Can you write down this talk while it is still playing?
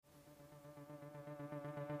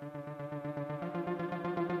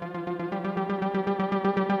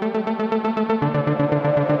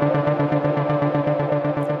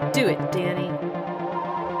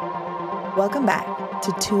Welcome back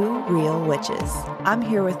to Two Real Witches. I'm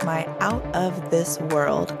here with my out of this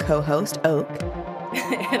world co-host, Oak.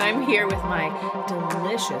 And I'm here with my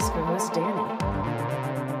delicious co-host, Danny.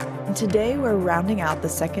 And today we're rounding out the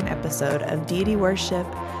second episode of Deity Worship,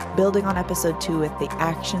 building on episode 2 with the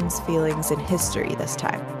actions, feelings, and history this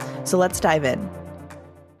time. So let's dive in.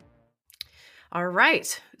 All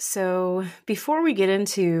right. So before we get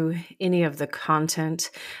into any of the content,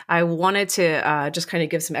 I wanted to just kind of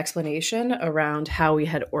give some explanation around how we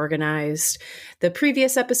had organized the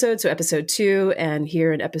previous episode. So episode 2 and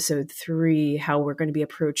here in episode 3, how we're going to be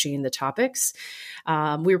approaching the topics.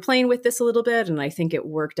 We were playing with this a little bit and I think it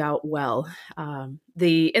worked out well.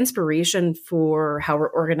 The inspiration for how we're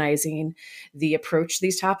organizing the approach to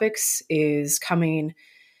these topics is coming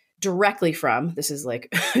directly from, this is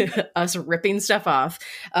like us ripping stuff off,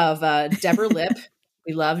 of Deborah Lipp.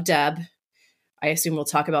 We love Deb. I assume we'll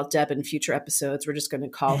talk about Deb in future episodes. We're just going to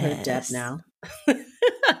call her Deb now.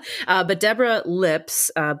 But Deborah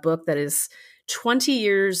Lipp's book that is 20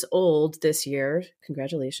 years old this year.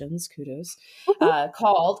 Congratulations. Kudos.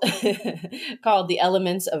 Called The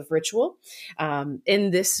Elements of Ritual.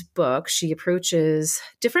 In this book, she approaches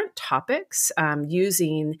different topics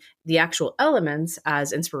using the actual elements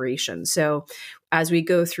as inspiration. So as we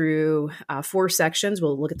go through 4 sections,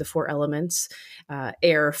 we'll look at the 4 elements,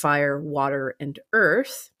 air, fire, water, and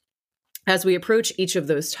earth. As we approach each of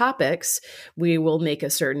those topics, we will make a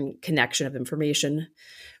certain connection of information.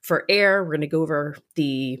 For air, we're going to go over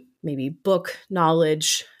the maybe book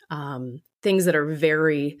knowledge, things that are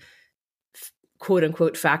very quote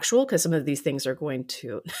unquote factual, because some of these things are going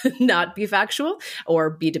to not be factual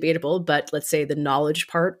or be debatable, but let's say the knowledge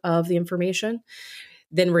part of the information.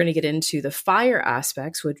 Then we're going to get into the fire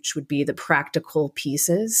aspects, which would be the practical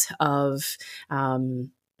pieces of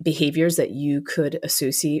behaviors that you could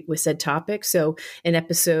associate with said topic. So in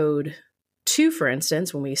episode 2, for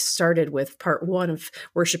instance, when we started with part 1 of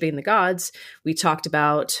worshiping the gods, we talked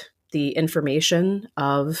about the information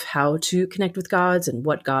of how to connect with gods and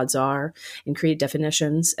what gods are and create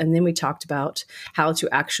definitions. And then we talked about how to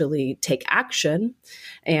actually take action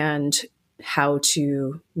and how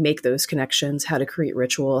to make those connections, how to create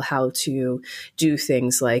ritual, how to do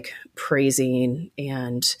things like praising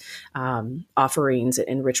and offerings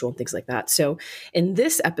and ritual and things like that. So in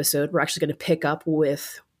this episode, we're actually going to pick up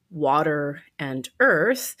with water and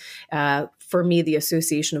earth. For me, the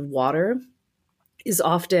association of water is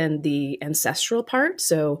often the ancestral part.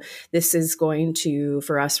 So this is going to,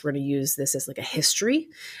 for us, we're going to use this as like a history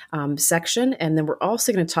section. And then we're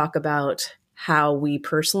also going to talk about how we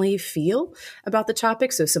personally feel about the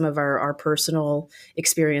topic. So some of our personal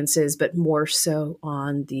experiences, but more so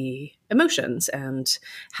on the emotions and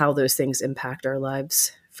how those things impact our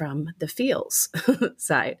lives from the feels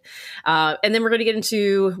side. And then we're going to get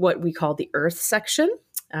into what we call the earth section.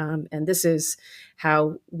 And this is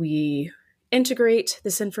how we integrate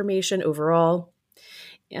this information overall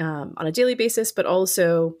on a daily basis, but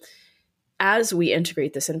also as we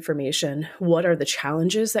integrate this information, what are the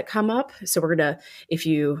challenges that come up? So we're going to, if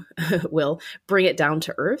you will, bring it down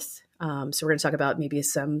to earth. So we're going to talk about maybe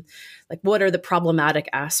some, like, what are the problematic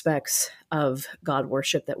aspects of God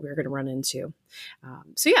worship that we're going to run into?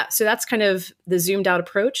 So that's kind of the zoomed out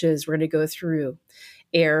approach. Is we're going to go through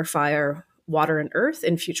air, fire, water, and earth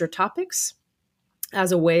in future topics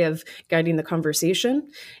as a way of guiding the conversation.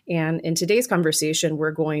 And in today's conversation, we're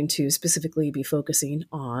going to specifically be focusing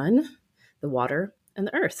on the water and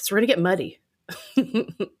the earth. So we're going to get muddy.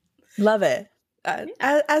 Love it.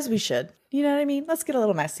 As we should. You know what I mean? Let's get a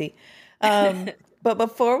little messy. But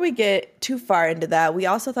before we get too far into that, we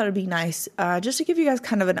also thought it'd be nice just to give you guys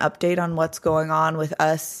kind of an update on what's going on with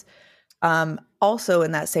us. Also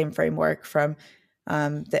in that same framework from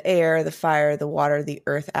the air, the fire, the water, the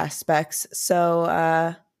earth aspects.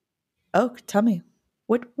 So, Oak, tell me,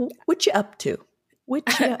 what you up to?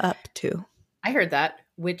 What you up to? I heard that.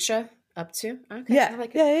 What you up to? Okay. Yeah. I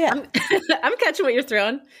like it. Yeah. I'm catching what you're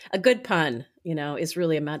throwing. A good pun, is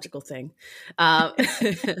really a magical thing.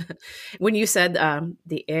 When you said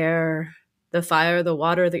the air, the fire, the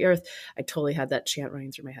water, the earth, I totally had that chant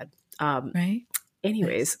running through my head. Right.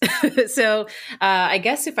 Anyways, so I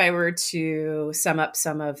guess if I were to sum up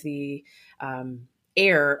some of the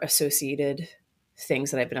air associated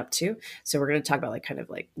things that I've been up to. So we're going to talk about like kind of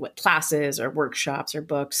like what classes or workshops or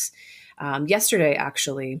books. Yesterday,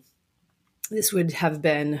 actually, this would have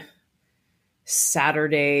been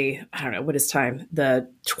Saturday, I don't know, what is time?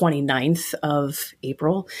 The 29th of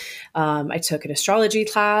April. I took an astrology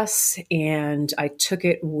class and I took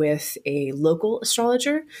it with a local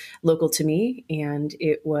astrologer, local to me, and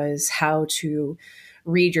it was how to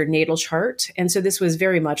read your natal chart. And so this was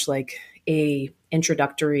very much like a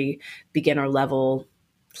introductory beginner level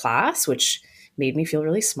class, which made me feel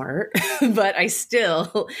really smart, but I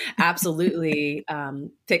still absolutely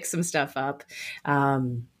picked some stuff up.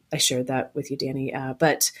 I shared that with you, Danny.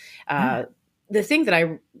 The thing that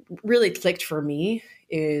I really clicked for me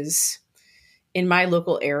is in my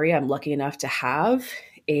local area, I'm lucky enough to have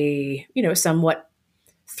a, somewhat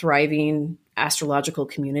thriving astrological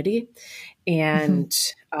community. And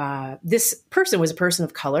this person was a person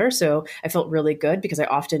of color. So I felt really good because I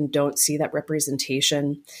often don't see that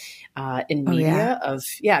representation in media of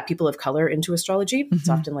people of color into astrology. It's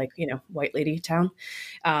often like, white lady town.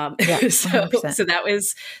 So that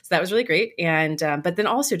was really great. And, but then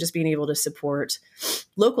also just being able to support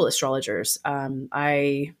local astrologers.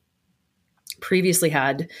 I previously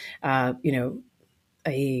had,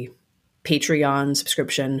 a Patreon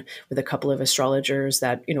subscription with a couple of astrologers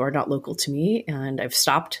that, are not local to me. And I've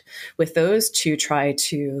stopped with those to try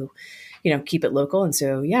to, keep it local. And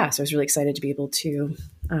so, so I was really excited to be able to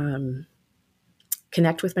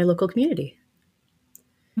connect with my local community.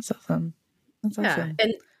 That's awesome. That's awesome.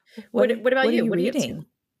 And what about you? What are you reading?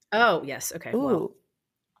 Oh, yes. Okay. Ooh.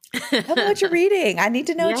 Tell me what you're reading. I need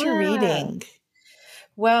to know what you're reading.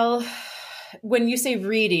 Well, when you say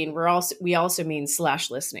reading, we also mean /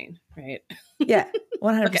 listening, right? Yeah,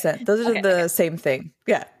 100%. Okay. Those are the same thing.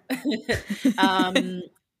 Yeah.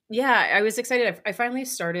 I was excited. I finally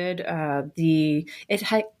started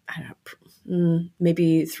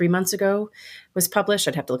maybe 3 months ago was published.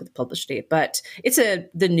 I'd have to look at the published date, but it's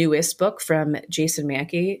the newest book from Jason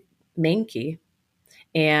Mankey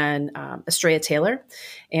and Estrella Taylor.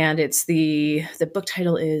 And it's the book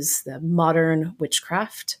title is The Modern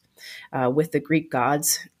Witchcraft with the Greek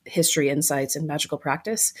Gods, History, Insights, and Magical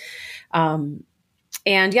Practice. I'm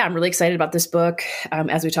really excited about this book.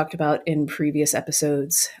 As we talked about in previous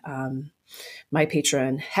episodes, my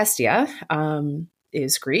patron Hestia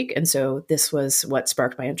is Greek. And so this was what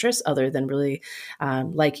sparked my interest, other than really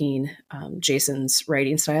liking Jason's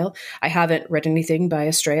writing style. I haven't read anything by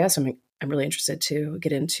Estrella, so I'm really interested to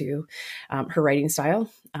get into her writing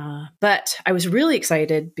style. But I was really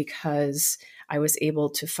excited because I was able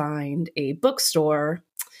to find a bookstore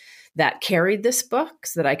that carried this book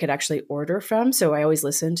so that I could actually order from. So I always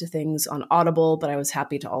listen to things on Audible, but I was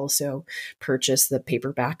happy to also purchase the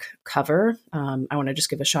paperback cover. I want to just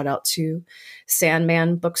give a shout out to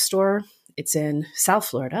Sandman Bookstore. It's in South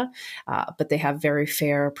Florida, but they have very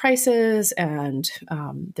fair prices and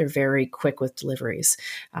they're very quick with deliveries.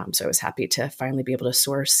 So I was happy to finally be able to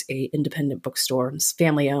source a independent bookstore. It's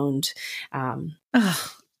family owned. And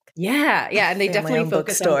they definitely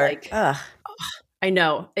focus on like, I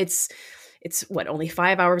know it's what, only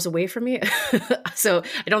 5 hours away from me. So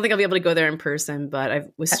I don't think I'll be able to go there in person, but I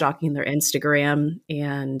was stalking their Instagram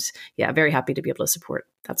and very happy to be able to support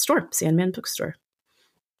that store, Sandman Bookstore.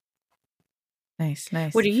 Nice.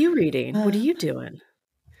 What are you reading? What are you doing?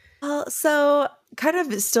 Well, so kind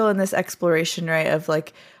of still in this exploration, right, of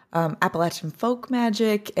like Appalachian folk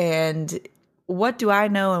magic and what do I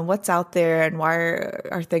know and what's out there and why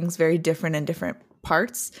are things very different in different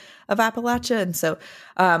parts of Appalachia. And so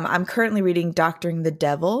I'm currently reading Doctoring the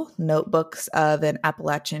Devil, Notebooks of an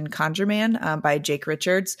Appalachian Conjureman by Jake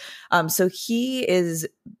Richards. So he is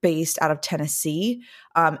based out of Tennessee.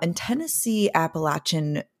 And Tennessee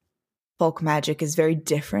Appalachian folk magic is very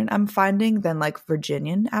different, I'm finding, than like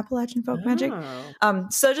Virginian Appalachian folk magic.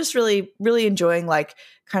 So just really, really enjoying like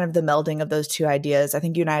kind of the melding of those two ideas. I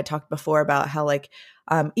think you and I had talked before about how like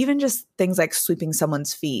even just things like sweeping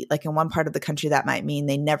someone's feet, like in one part of the country that might mean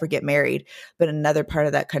they never get married, but in another part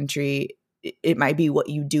of that country, it might be what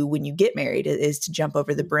you do when you get married is to jump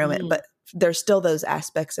over the broom. Mm-hmm. But there's still those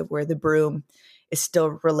aspects of where the broom is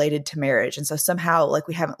still related to marriage. And so somehow like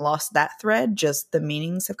we haven't lost that thread, just the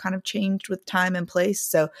meanings have kind of changed with time and place.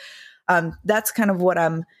 So that's kind of what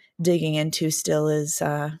I'm digging into still is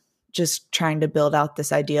just trying to build out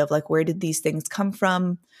this idea of like, where did these things come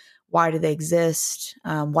from? Why do they exist?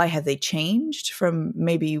 Why have they changed from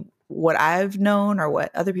maybe what I've known or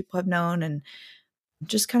what other people have known? And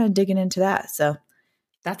just kind of digging into that. So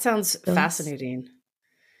that sounds fascinating.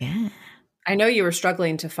 Yeah. I know you were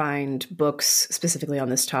struggling to find books specifically on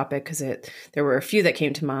this topic because there were a few that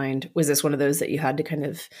came to mind. Was this one of those that you had to kind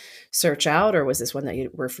of search out, or was this one that you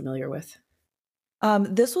were familiar with?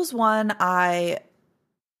 This was one I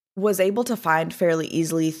was able to find fairly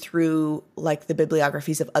easily through like the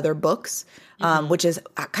bibliographies of other books, which is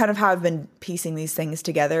kind of how I've been piecing these things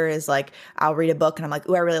together is like, I'll read a book and I'm like,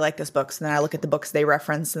 oh, I really like this book. So then I look at the books they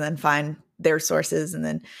reference and then find their sources. And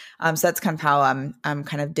then, so that's kind of how I'm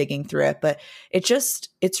kind of digging through it, but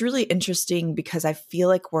it's really interesting because I feel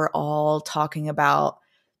like we're all talking about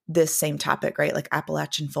this same topic, right? Like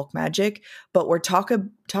Appalachian folk magic, but we're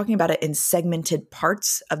talking about it in segmented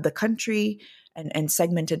parts of the country and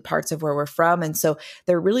segmented parts of where we're from. And so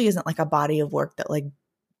there really isn't like a body of work that like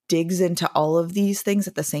digs into all of these things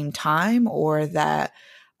at the same time, or that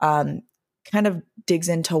kind of digs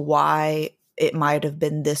into why it might have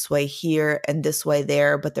been this way here and this way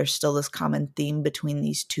there, but there's still this common theme between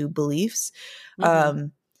these two beliefs.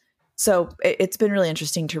 So it's been really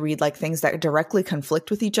interesting to read like things that directly conflict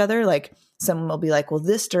with each other. Like someone will be like, well,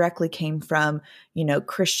 this directly came from,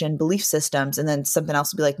 Christian belief systems. And then something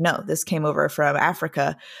else will be like, no, this came over from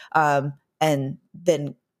Africa. And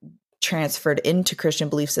then transferred into Christian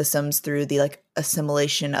belief systems through the like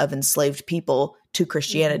assimilation of enslaved people to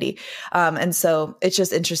Christianity. And so it's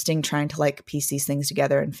just interesting trying to like piece these things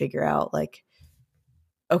together and figure out like,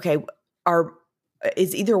 okay,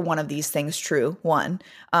 is either one of these things true? One.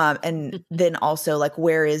 And then also like,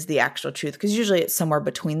 where is the actual truth? Because usually it's somewhere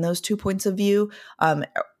between those 2 points of view.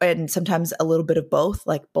 And sometimes a little bit of both,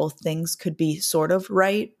 like both things could be sort of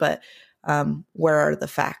right, but where are the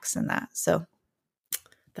facts in that? So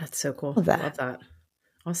that's so cool. Love that.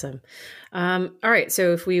 Awesome. All right.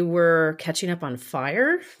 So if we were catching up on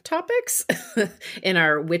fire topics in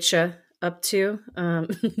our Witcha Up To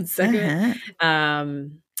segment,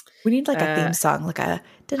 we need like a theme song, like a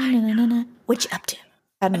what you up to?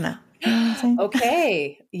 I don't know. You know what I'm saying?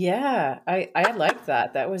 Okay. Yeah. I like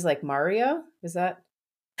that. That was like Mario. Was that?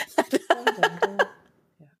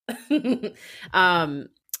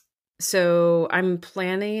 So I'm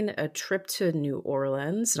planning a trip to New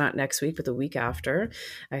Orleans, not next week, but the week after.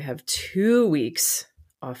 I have 2 weeks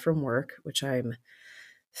off from work, which I'm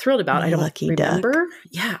thrilled about. I don't remember. Duck.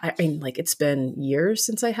 Yeah. I mean, like it's been years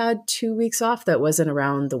since I had 2 weeks off that wasn't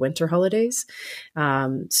around the winter holidays.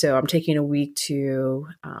 So I'm taking a week to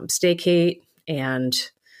staycate and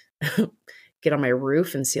get on my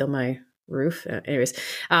roof and seal my roof. Anyways.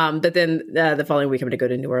 But then the following week I'm going to go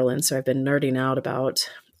to New Orleans. So I've been nerding out about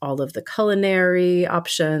all of the culinary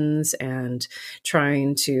options and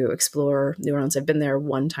trying to explore New Orleans. I've been there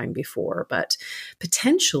one time before, but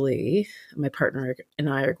potentially my partner and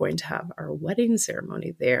I are going to have our wedding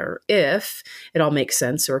ceremony there if it all makes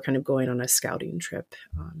sense. So we're kind of going on a scouting trip.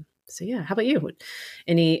 So yeah, how about you?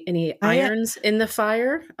 Any irons in the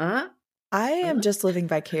fire? I am just living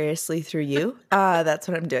vicariously through you. That's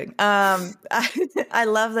what I'm doing. I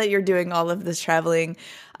love that you're doing all of this traveling.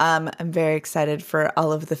 I'm very excited for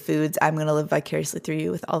all of the foods. I'm going to live vicariously through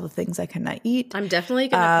you with all the things I cannot eat. I'm definitely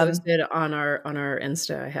going to post it on our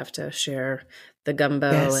Insta. I have to share the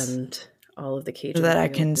gumbo and all of the Cajun. So that I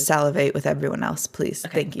can salivate with everyone else, please.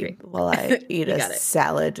 Okay, thank you. Great. While I eat a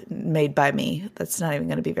salad made by me. That's not even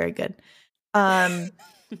going to be very good.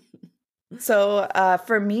 So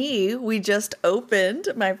for me, we just opened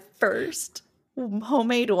my first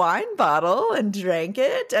homemade wine bottle and drank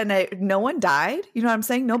it, and no one died. You know what I'm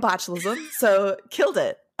saying? No botulism. So killed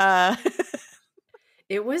it.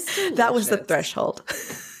 It was delicious. That was the threshold.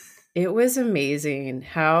 It was amazing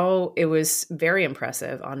how it was very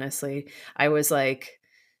impressive. Honestly, I was like,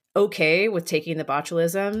 okay with taking the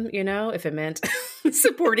botulism, if it meant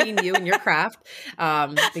supporting you and your craft.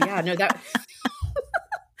 But yeah, no, that.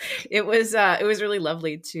 It was really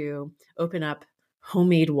lovely to open up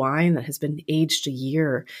homemade wine that has been aged a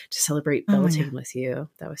year to celebrate Beltane with you.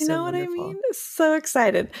 That was so wonderful. What I mean? So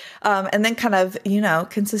excited. And then kind of,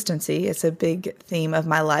 consistency. It's a big theme of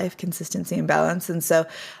my life, consistency and balance. And so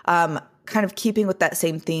kind of keeping with that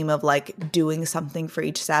same theme of like doing something for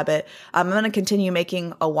each Sabbath, I'm going to continue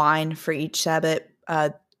making a wine for each Sabbath.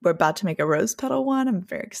 We're about to make a rose petal one. I'm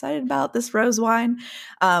very excited about this rose wine.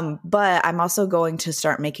 But I'm also going to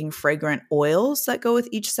start making fragrant oils that go with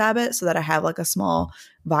each Sabbath so that I have like a small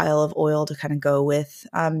vial of oil to kind of go with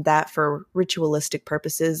that for ritualistic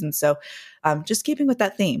purposes. And so just keeping with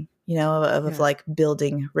that theme, of like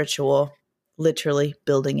building ritual, literally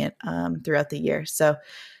building it throughout the year. So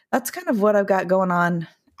that's kind of what I've got going on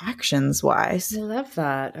actions wise. I love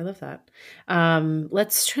that.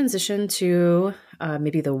 Let's transition to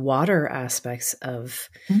maybe the water aspects of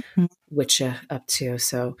Witcha Up To.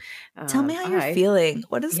 So tell me how you're feeling.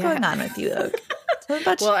 What is going on with you, Oak? Tell me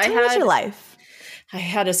about your life. I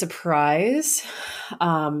had a surprise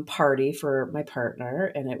party for my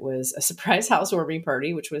partner, and it was a surprise housewarming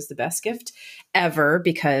party, which was the best gift ever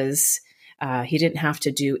because he didn't have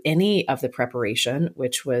to do any of the preparation,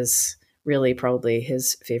 which was really probably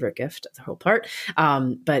his favorite gift of the whole part.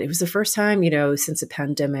 But it was the first time, since the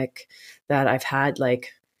pandemic that I've had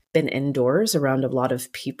been indoors around a lot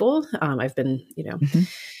of people. I've been,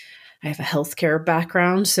 I have a healthcare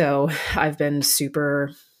background, so I've been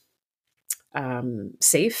super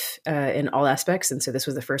safe in all aspects. And so this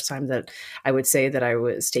was the first time that I would say that I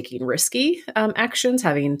was taking risky actions,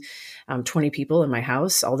 having 20 people in my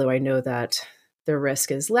house, although I know that the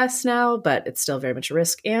risk is less now, but it's still very much a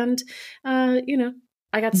risk. And,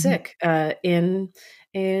 I got sick in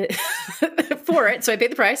for it. So I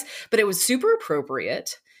paid the price, but it was super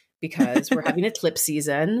appropriate because we're having eclipse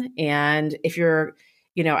season. And if you're,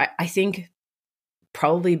 I think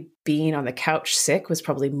probably being on the couch sick was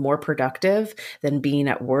probably more productive than being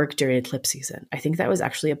at work during eclipse season. I think that was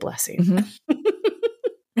actually a blessing.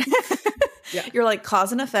 Yeah. You're like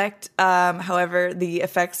cause and effect. However, the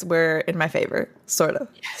effects were in my favor, sort of.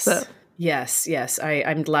 Yes. So. Yes.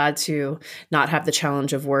 I'm glad to not have the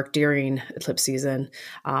challenge of work during eclipse season.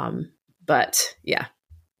 But yeah.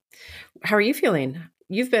 How are you feeling?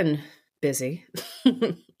 You've been busy.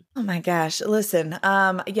 Oh my gosh. Listen,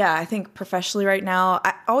 I think professionally right now,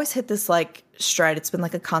 I always hit this like stride. It's been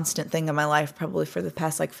like a constant thing in my life, probably for the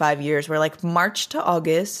past like 5 years, where like March to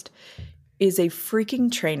August is a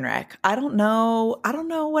freaking train wreck. I don't know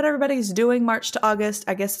what everybody's doing March to August.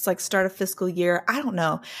 I guess it's like start of fiscal year. I don't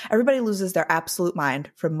know. Everybody loses their absolute mind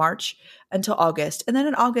from March until August. And then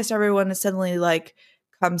in August, everyone is suddenly like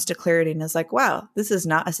comes to clarity and is like, wow, this is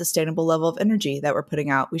not a sustainable level of energy that we're putting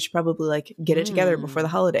out. We should probably like get it together before the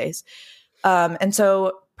holidays. And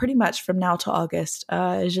so pretty much from now to August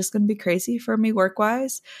is just going to be crazy for me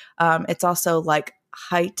work-wise. It's also like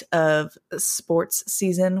height of sports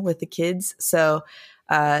season with the kids. So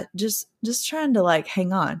just trying to like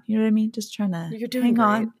hang on. You know what I mean? Just trying to hang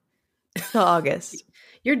on till August.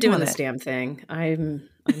 You're doing this damn thing. I'm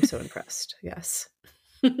so impressed. Yes.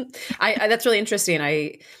 I that's really interesting.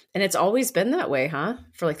 And it's always been that way, huh?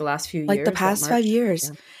 For like the last few years, like the past 5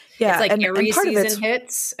 years. Yeah. It's like Aries season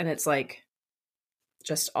hits and it's like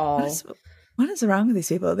just all. What is wrong with these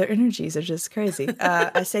people? Their energies are just crazy.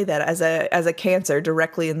 I say that as a Cancer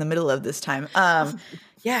directly in the middle of this time.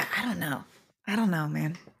 Yeah, I don't know,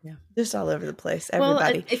 man. Yeah. Just all over the place.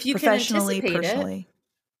 Everybody. Well, if you professionally, can personally.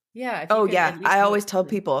 Yeah. Oh yeah. I always tell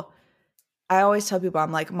people,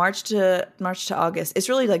 I'm like March to August. It's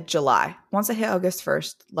really like July. Once I hit August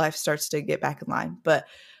 1st, life starts to get back in line. But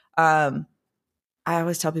I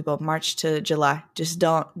always tell people March to July, just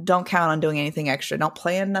don't count on doing anything extra. Don't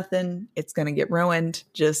plan nothing. It's going to get ruined.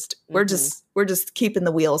 Just we're just keeping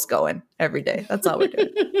the wheels going every day. That's all we're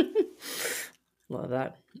doing. Love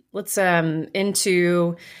that. Let's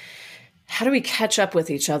into how do we catch up with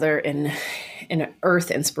each other in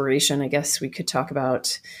earth inspiration? I guess we could talk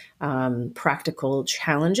about practical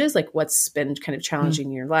challenges, like what's been kind of challenging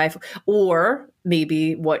in your life, or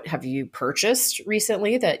maybe what have you purchased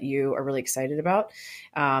recently that you are really excited about?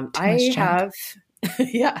 I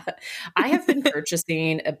have been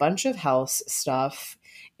purchasing a bunch of house stuff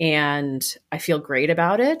and I feel great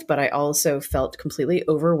about it, but I also felt completely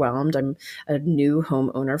overwhelmed. I'm a new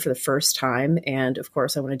homeowner for the first time. And of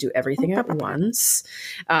course I want to do everything at once.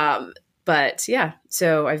 But yeah,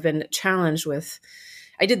 so I've been challenged with,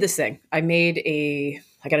 I did this thing. I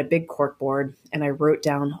got a big cork board and I wrote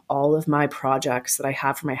down all of my projects that I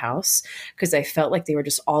have for my house because I felt like they were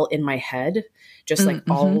just all in my head, just like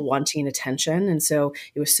all wanting attention. And so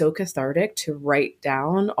it was so cathartic to write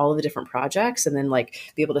down all of the different projects and then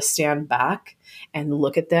like be able to stand back and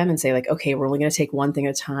look at them and say like, okay, we're only going to take one thing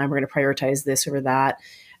at a time. We're going to prioritize this over that.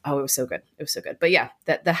 Oh, it was so good. It was so good. But yeah,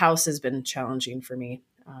 the house has been challenging for me.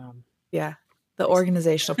 Yeah. The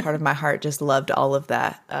organizational part of my heart just loved all of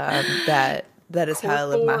that. That is how I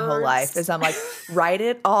live my whole life is I'm like, write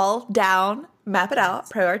it all down, map it out,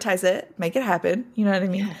 prioritize it, make it happen. You know what I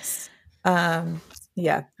mean? Yes.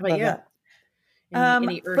 Yeah. How about you?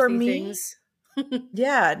 Any earthy for me, things?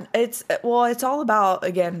 Yeah, it's all about,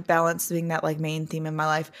 again, balance being that like main theme in my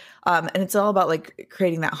life. And it's all about like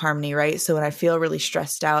creating that harmony, right? So when I feel really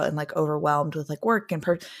stressed out and like overwhelmed with like work and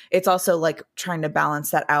it's also like trying to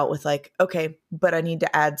balance that out with like, okay, but I need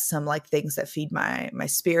to add some like things that feed my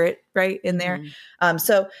spirit right in there.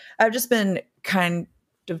 So I've just been kind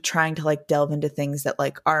of trying to like delve into things that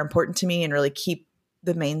like are important to me and really keep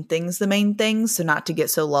the main things. So not to get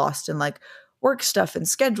so lost in like work stuff and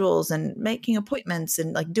schedules and making appointments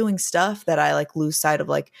and like doing stuff that I like lose sight of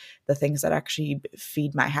like the things that actually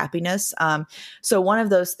feed my happiness. So one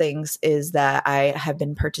of those things is that I have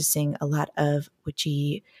been purchasing a lot of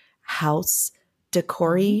witchy house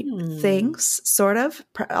decor-y things, sort of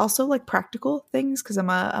also like practical things. Cause I'm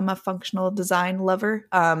a functional design lover.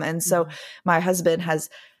 And so my husband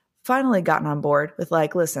has finally gotten on board with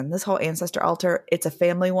like, listen, this whole ancestor altar, it's a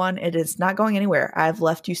family one. It is not going anywhere. I've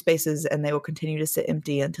left you spaces and they will continue to sit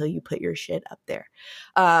empty until you put your shit up there.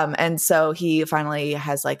 And so he finally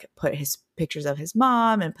has like put his pictures of his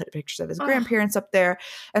mom and put pictures of his grandparents up there.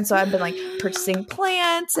 And so I've been like purchasing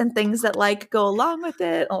plants and things that like go along with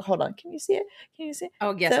it. Oh, hold on. Can you see it? Can you see it?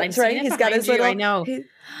 Oh, yes. That's right. He's got his little, I know.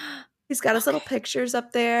 He's got his little pictures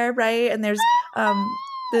up there, right? And there's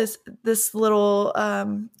this little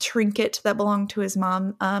trinket that belonged to his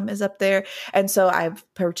mom is up there. And so I've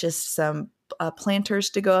purchased some planters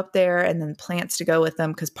to go up there and then plants to go with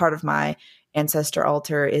them, because part of my ancestor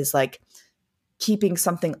altar is like keeping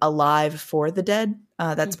something alive for the dead.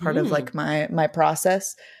 That's part of like my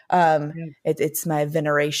process. It's my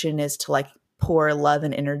veneration is to like pour love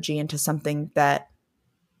and energy into something that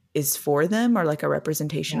is for them, or like a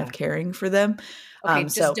representation of caring for them. Okay,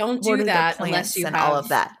 just so don't do that unless you have all of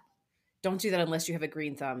that. Don't do that unless you have a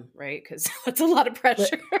green thumb, right? Because that's a lot of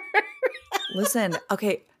pressure. Listen,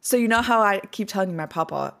 okay. So you know how I keep telling you my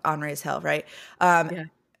papa Henri's hell, right?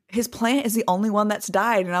 His plant is the only one that's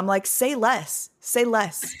died, and I'm like, say less.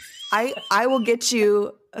 I will get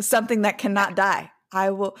you something that cannot die. I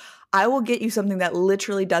will get you something that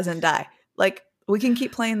literally doesn't die. Like, we can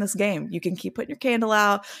keep playing this game. You can keep putting your candle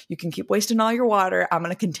out. You can keep wasting all your water. I'm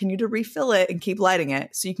going to continue to refill it and keep lighting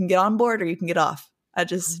it, so you can get on board or you can get off.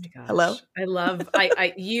 Hello? I love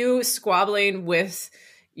you squabbling with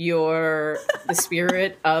the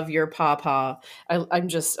spirit of your papa. I'm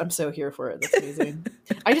so here for it. That's amazing.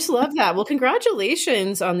 I just love that. Well,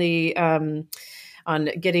 congratulations on the on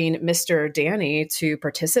getting Mr. Danny to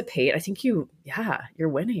participate. I think you're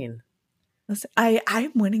winning. Listen,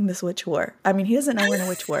 I'm winning this witch war. I mean, he doesn't know we're in a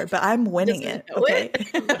witch war, but I'm winning it. Okay.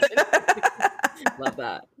 Love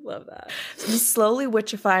that. So I'm slowly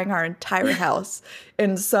witchifying our entire house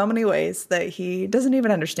in so many ways that he doesn't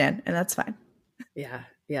even understand, and that's fine. Yeah.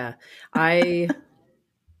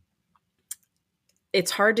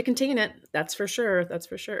 It's hard to contain it. That's for sure. That's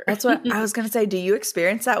what I was going to say. Do you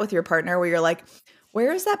experience that with your partner where you're like,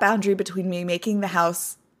 where is that boundary between me making the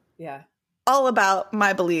house all about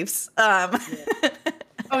my beliefs Oh,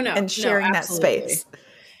 no. and sharing that space?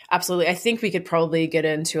 Absolutely. I think we could probably get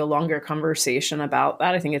into a longer conversation about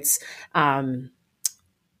that. I think it's the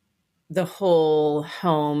whole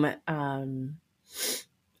home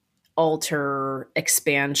altar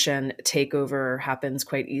expansion takeover happens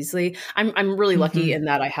quite easily. I'm really lucky in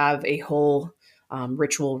that I have a whole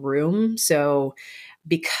ritual room. So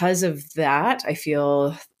because of that, I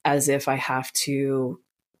feel as if I have to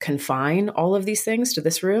confine all of these things to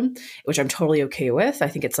this room, which I'm totally okay with. I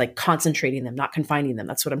think it's like concentrating them, not confining them.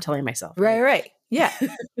 That's what I'm telling myself. Right. Yeah.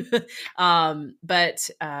 But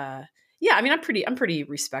I mean, I'm pretty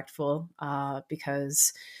respectful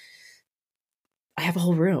because I have a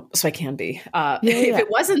whole room, so I can be. If it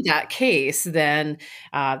wasn't that case, then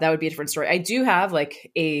that would be a different story. I do have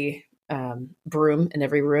like a broom in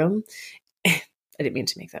every room. I didn't mean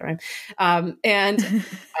to make that rhyme. And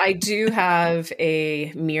I do have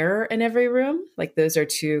a mirror in every room. Like those are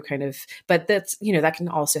two kind of, but that's, that can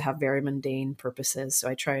also have very mundane purposes. So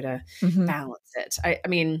I try to balance it. I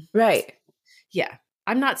mean, right. Yeah.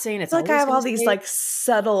 I'm not saying it's like I have all these like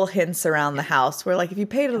subtle hints around the house where like if you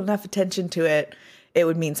paid enough attention to it, it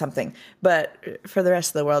would mean something. But for the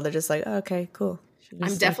rest of the world, they're just like, oh, okay, cool.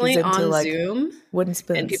 I'm definitely on like Zoom. Wooden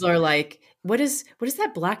spoons. And people are like, what is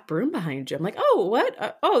that black broom behind you? I'm like, oh, what?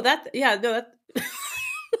 That.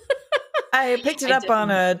 I picked it up on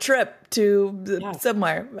a trip to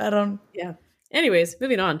somewhere. I don't. Yeah. Anyways,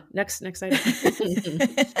 moving on. Next item.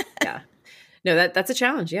 Yeah. No, that's a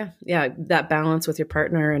challenge. Yeah. Yeah. That balance with your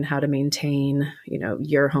partner and how to maintain,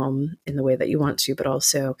 your home in the way that you want to, but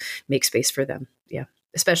also make space for them. Yeah.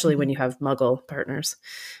 Especially when you have Muggle partners.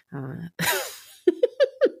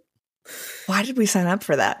 Why did we sign up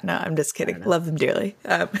for that? No, I'm just kidding. Love them dearly.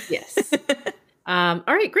 Yes. All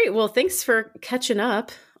right, great. Well, thanks for catching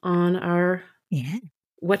up on our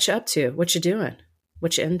what you up to, what you doing,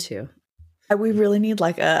 what you into. We really need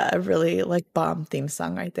like a really like bomb theme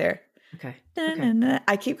song right there. Okay.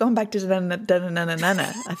 I keep going back to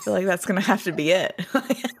da-na-na-na-na-na. I feel like that's going to have to be it.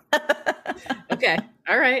 Okay.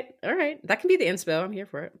 All right. That can be the inspo. I'm here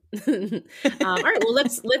for it. All right. Well,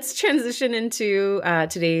 let's transition into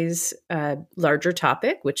today's larger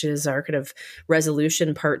topic, which is our kind of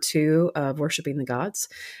resolution part 2 of worshiping the gods.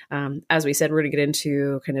 As we said, we're going to get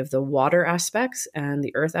into kind of the water aspects and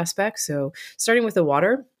the earth aspects. So starting with the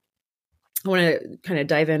water, I want to kind of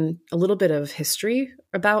dive in a little bit of history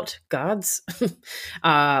about gods,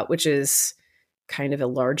 which is kind of a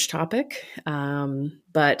large topic.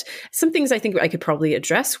 But some things I think I could probably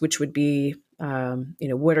address, which would be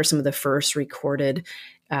what are some of the first recorded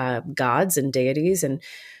gods and deities. And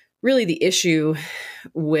really the issue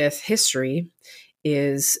with history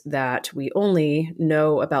is that we only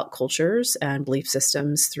know about cultures and belief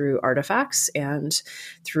systems through artifacts and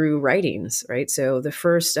through writings, right? So the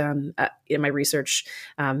first, in my research,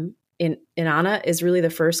 Inanna is really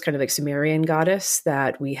the first kind of like Sumerian goddess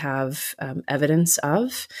that we have evidence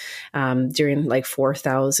of during like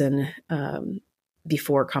 4,000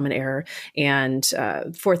 before Common Era, and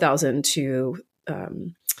 4,000 to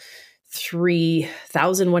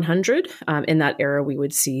 3,100. In that era, we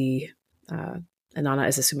would see Inanna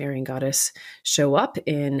as a Sumerian goddess show up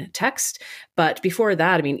in text. But before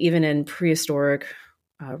that, I mean, even in prehistoric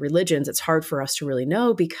religions, it's hard for us to really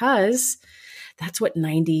know because that's what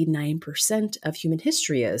 99% of human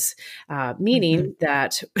history is, meaning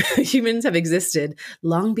that humans have existed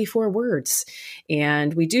long before words.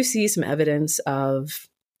 And we do see some evidence of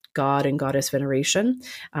god and goddess veneration.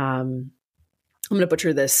 I'm going to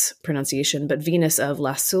butcher this pronunciation, but Venus of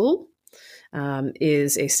Lascaux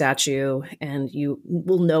is a statue, and you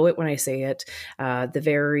will know it when I say it. The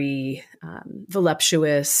very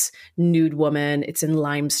voluptuous nude woman. It's in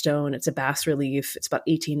limestone. It's a bas relief. It's about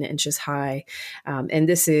 18 inches high. And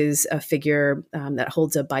this is a figure that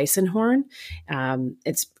holds a bison horn.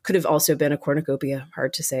 It could have also been a cornucopia,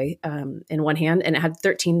 hard to say, in one hand, and it had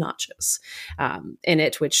 13 notches in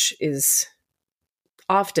it, which is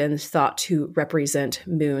often thought to represent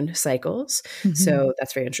moon cycles. So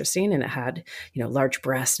that's very interesting. And it had, large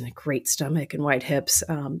breasts and a great stomach and wide hips.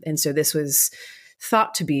 And so this was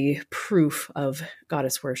thought to be proof of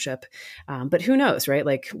goddess worship. But who knows, right?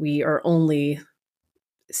 Like we are only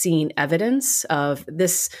seeing evidence of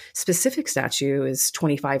this specific statue is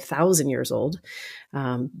 25,000 years old.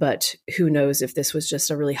 But who knows if this was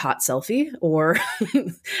just a really hot selfie or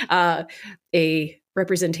a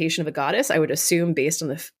representation of a goddess. I would assume based on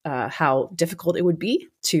the how difficult it would be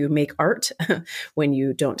to make art when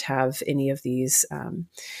you don't have any of these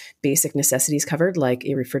basic necessities covered, like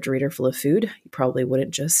a refrigerator full of food. You probably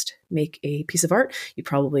wouldn't just make a piece of art. You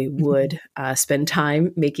probably would spend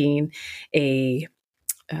time making a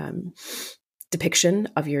depiction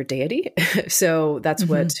of your deity. So that's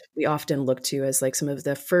what we often look to as like some of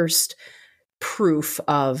the first proof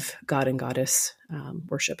of god and goddess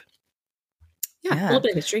worship. Yeah, a little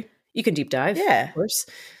bit of history. You can deep dive, of course.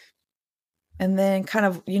 And then kind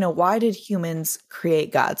of, why did humans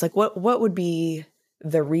create gods? Like what would be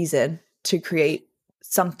the reason to create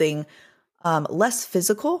something less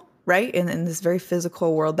physical, right? In this very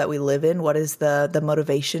physical world that we live in, what is the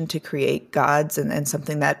motivation to create gods and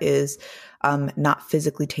something that is not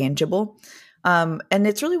physically tangible? And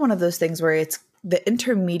it's really one of those things where it's the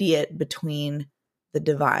intermediate between the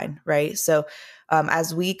divine, right? So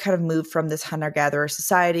as we kind of move from this hunter-gatherer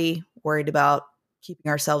society, worried about keeping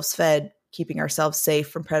ourselves fed, keeping ourselves safe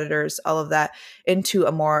from predators, all of that, into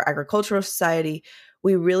a more agricultural society,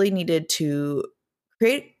 we really needed to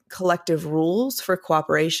create collective rules for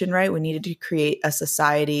cooperation, right? We needed to create a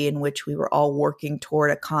society in which we were all working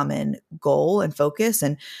toward a common goal and focus.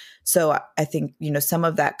 And so I think, some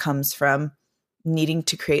of that comes from needing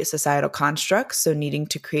to create societal constructs. So needing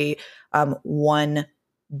to create one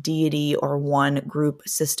deity or one group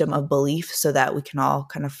system of belief so that we can all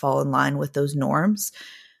kind of fall in line with those norms.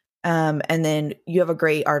 And then you have a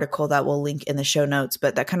great article that we'll link in the show notes,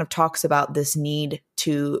 but that kind of talks about this need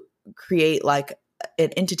to create like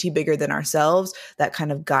an entity bigger than ourselves that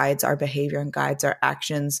kind of guides our behavior and guides our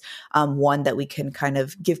actions. One that we can kind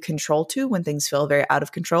of give control to when things feel very out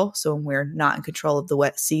of control. So when we're not in control of the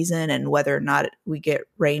wet season and whether or not we get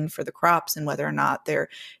rain for the crops and whether or not there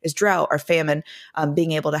is drought or famine,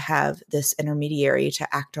 being able to have this intermediary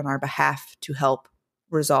to act on our behalf to help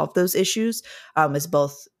resolve those issues is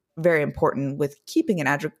both very important with keeping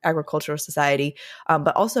an agricultural society,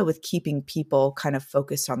 but also with keeping people kind of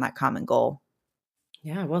focused on that common goal.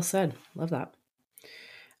 Yeah, well said. Love that.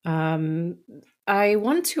 I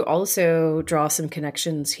want to also draw some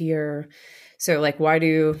connections here. So like,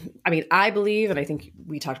 I believe, and I think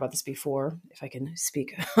we talked about this before, if I can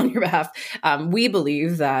speak on your behalf, we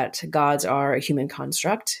believe that gods are a human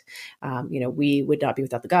construct. We would not be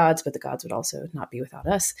without the gods, but the gods would also not be without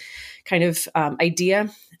us kind of idea.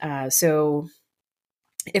 So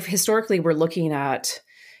if historically we're looking at,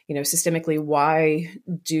 systemically,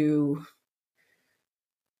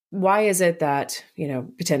 why is it that,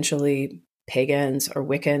 potentially pagans or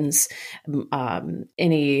Wiccans,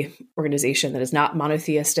 any organization that is not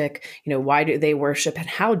monotheistic, why do they worship and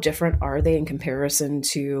how different are they in comparison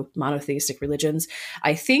to monotheistic religions?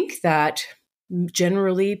 I think that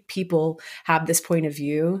generally people have this point of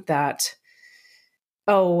view that,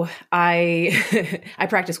 Oh, I I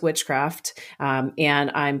practice witchcraft,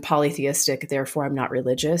 and I'm polytheistic. Therefore, I'm not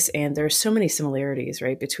religious. And there's so many similarities,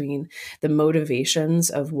 right, between the motivations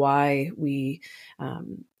of why we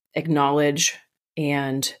acknowledge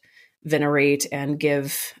and venerate and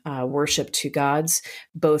give worship to gods,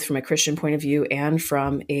 both from a Christian point of view and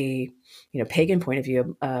from a pagan point of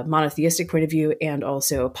view, a monotheistic point of view, and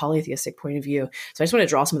also a polytheistic point of view. So I just want to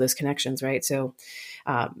draw some of those connections, right? So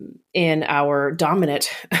in our dominant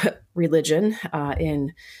religion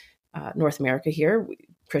in North America here,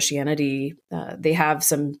 Christianity, they have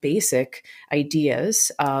some basic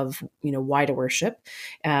ideas of why to worship,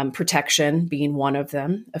 protection being one of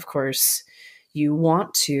them. Of course, you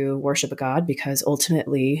want to worship a god because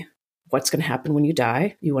ultimately, what's going to happen when you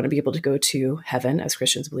die? You want to be able to go to heaven, as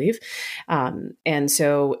Christians believe, and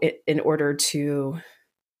so in order to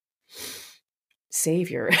save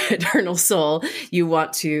your eternal soul, you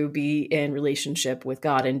want to be in relationship with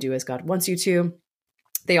God and do as God wants you to.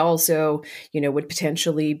 They also, would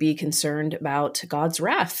potentially be concerned about God's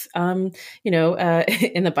wrath. In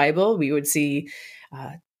the Bible, we would see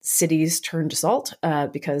cities turn to salt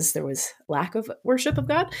because there was lack of worship of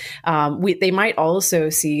God. They might also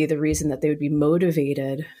see the reason that they would be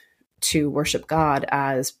motivated to worship God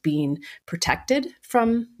as being protected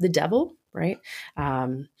from the devil, right?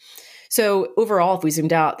 So overall, if we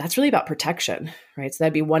zoomed out, that's really about protection, right? So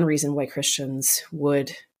that'd be one reason why Christians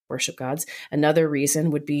would worship gods. Another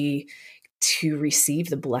reason would be to receive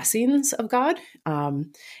the blessings of God. And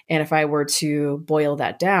if I were to boil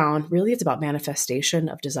that down, really it's about manifestation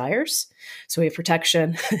of desires. So we have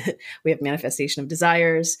protection, we have manifestation of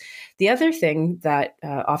desires. The other thing that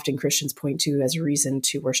often Christians point to as a reason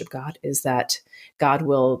to worship God is that God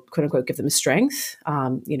will, quote unquote, give them strength.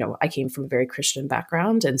 I came from a very Christian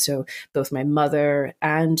background. And so both my mother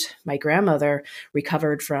and my grandmother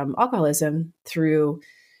recovered from alcoholism through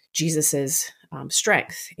Jesus's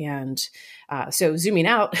strength. And so zooming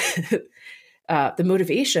out, the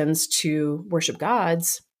motivations to worship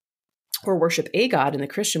gods or worship a god in the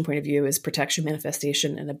Christian point of view is protection,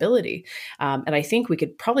 manifestation, and ability. And I think we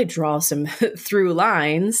could probably draw some through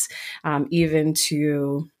lines even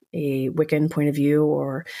to a Wiccan point of view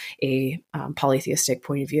or a polytheistic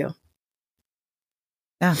point of view.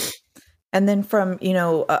 Yeah. And then from,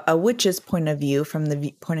 a witch's point of view, from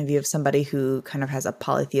the point of view of somebody who kind of has a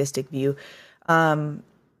polytheistic view,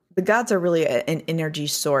 the gods are really an energy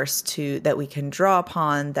source that we can draw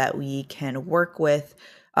upon, that we can work with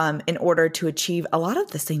in order to achieve a lot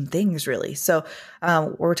of the same things, really. So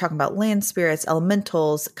we're talking about land spirits,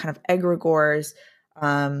 elementals, kind of egregores,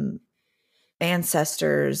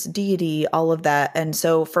 ancestors, deity, all of that. And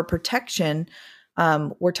so for protection,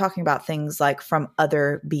 we're talking about things like from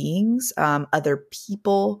other beings, other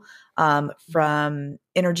people, from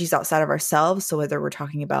energies outside of ourselves. So whether we're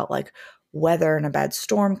talking about like weather and a bad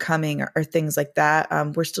storm coming or things like that,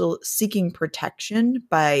 we're still seeking protection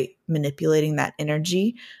by manipulating that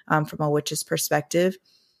energy from a witch's perspective.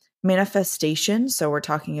 Manifestation. So we're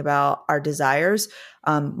talking about our desires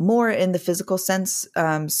more in the physical sense.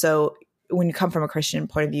 So when you come from a Christian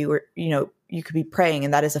point of view, where, you could be praying,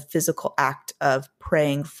 and that is a physical act of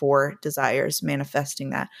praying for desires, manifesting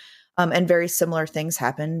that. And very similar things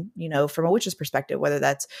happen, from a witch's perspective, whether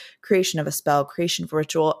that's creation of a spell, creation of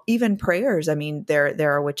ritual, even prayers. I mean, there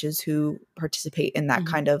are witches who participate in that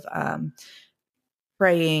kind of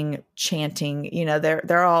praying, chanting,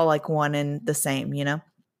 they're all like one and the same, And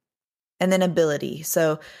then ability.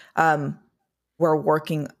 So we're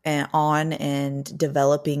working on and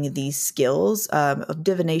developing these skills of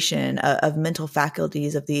divination, of mental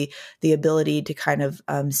faculties, of the ability to kind of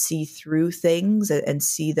see through things and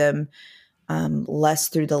see them less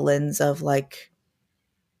through the lens of like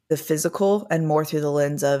the physical and more through the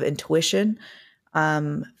lens of intuition.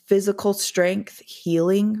 Physical strength,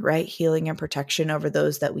 healing, right? Healing and protection over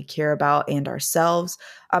those that we care about and ourselves,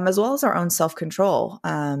 as well as our own self-control.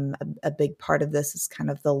 A big part of this is kind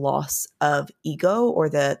of the loss of ego,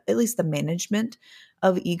 or at least the management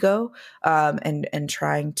of ego, and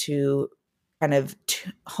trying to kind of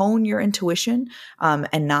hone your intuition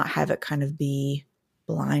and not have it kind of be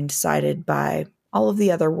blindsided by all of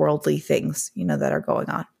the other worldly things, that are going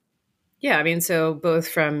on. Yeah, I mean, so both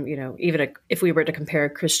from, even if we were to compare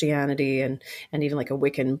Christianity and even like a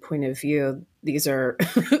Wiccan point of view, these are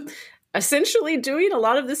essentially doing a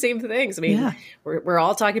lot of the same things. I mean, we're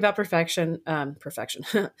all talking about perfection.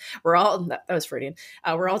 We're all, that was Freudian.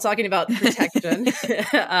 We're all talking about protection,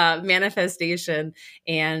 manifestation,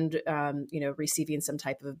 and, receiving some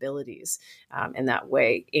type of abilities in that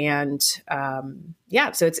way. And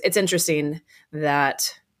so it's interesting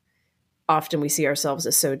that often we see ourselves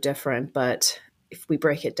as so different, but if we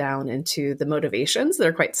break it down into the motivations,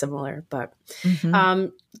 they're quite similar. But Mm-hmm.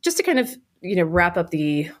 just to kind of wrap up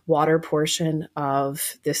the water portion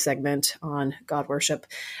of this segment on God worship,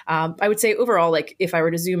 I would say overall, like if I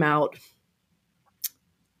were to zoom out,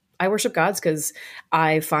 I worship gods because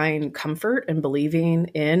I find comfort in believing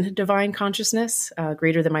in divine consciousness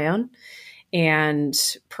greater than my own. And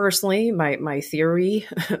personally, my theory,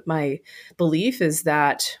 my belief is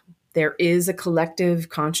that there is a collective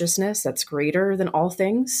consciousness that's greater than all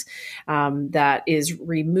things, that is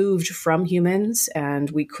removed from humans and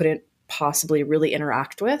we couldn't possibly really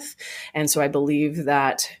interact with. And so I believe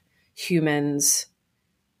that humans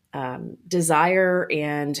desire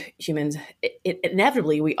and humans,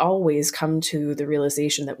 inevitably, we always come to the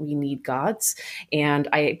realization that we need gods. And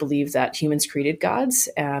I believe that humans created gods.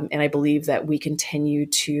 And I believe that we continue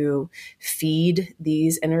to feed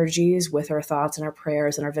these energies with our thoughts and our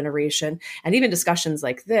prayers and our veneration and even discussions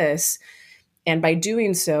like this. And by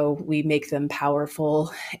doing so, we make them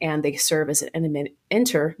powerful and they serve as an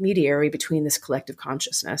intermediary between this collective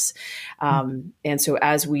consciousness. And so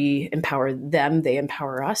as we empower them, they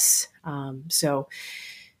empower us. So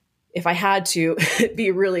if I had to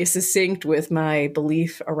be really succinct with my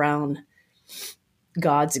belief around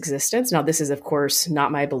God's existence, now this is, of course,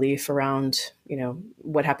 not my belief around,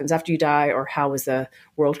 what happens after you die or how was the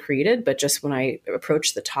world created, but just when I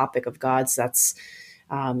approach the topic of gods, that's,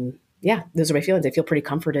 those are my feelings. I feel pretty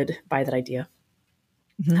comforted by that idea.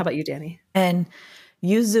 Mm-hmm. How about you, Danny? And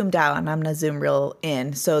you zoomed out and I'm going to zoom real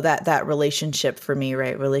in. So that relationship for me,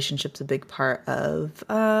 right? Relationship's a big part of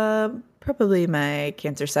probably my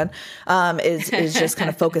Cancer sun, is just kind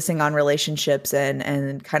of focusing on relationships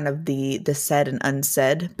and kind of the said and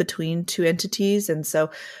unsaid between two entities. And so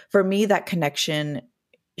for me, that connection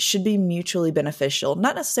should be mutually beneficial,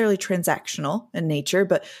 not necessarily transactional in nature,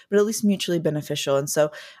 but at least mutually beneficial. And so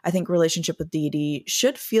I think relationship with deity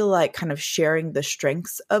should feel like kind of sharing the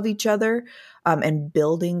strengths of each other and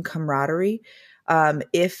building camaraderie.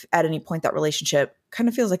 If at any point that relationship kind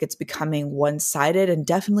of feels like it's becoming one-sided, and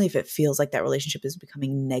definitely if it feels like that relationship is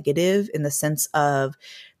becoming negative in the sense of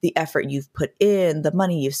the effort you've put in, the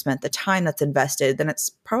money you've spent, the time that's invested, then it's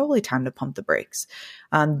probably time to pump the brakes.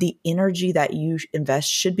 The energy that you invest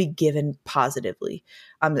should be given positively.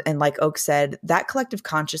 And like Oak said, that collective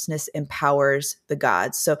consciousness empowers the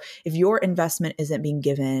gods. So if your investment isn't being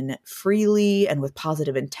given freely and with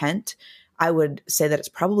positive intent, I would say that it's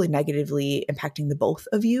probably negatively impacting the both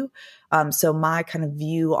of you. So my kind of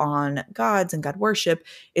view on gods and God worship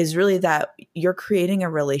is really that you're creating a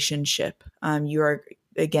relationship. You're,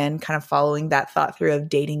 again, kind of following that thought through of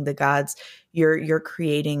dating the gods. You're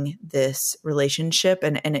creating this relationship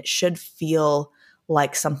and it should feel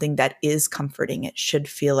like something that is comforting. It should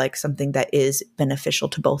feel like something that is beneficial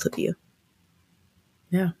to both of you.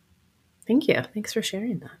 Yeah. Thank you. Thanks for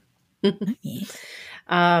sharing that.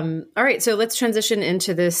 All right, so let's transition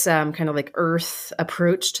into this kind of like earth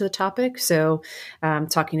approach to the topic. So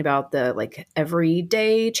talking about the like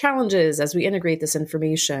everyday challenges as we integrate this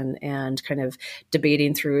information and kind of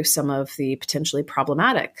debating through some of the potentially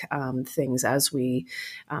problematic things as we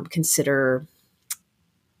consider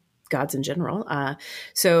gods in general.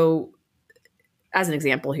 So as an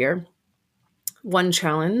example here, one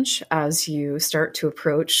challenge as you start to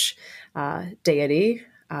approach deity,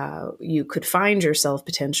 you could find yourself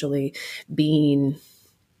potentially being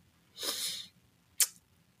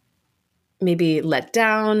maybe let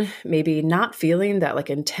down, maybe not feeling that like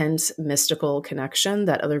intense mystical connection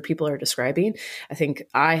that other people are describing. I think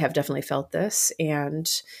I have definitely felt this. And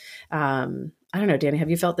I don't know, Danny, have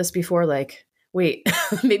you felt this before? Like, wait,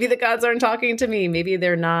 maybe the gods aren't talking to me. Maybe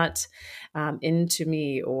they're not into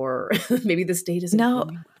me, or maybe this date isn't. No,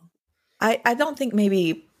 I don't think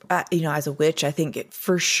maybe, as a witch, I think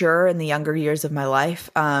for sure in the younger years of my life,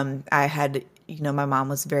 I had, my mom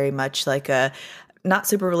was very much like a not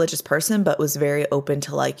super religious person, but was very open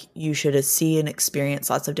to like, you should see and experience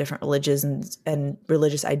lots of different religions and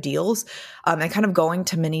religious ideals, and kind of going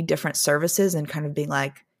to many different services and kind of being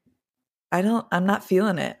like, I'm not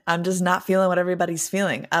feeling it. I'm just not feeling what everybody's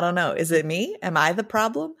feeling. I don't know. Is it me? Am I the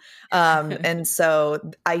problem? And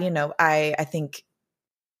so I think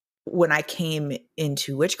when I came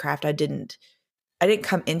into witchcraft, I didn't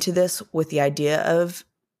come into this with the idea of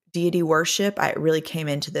deity worship. I really came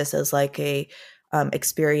into this as like a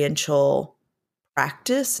experiential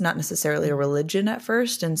practice, not necessarily a religion at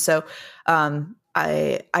first. And so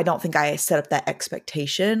I don't think I set up that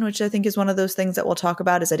expectation, which I think is one of those things that we'll talk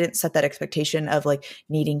about, is I didn't set that expectation of like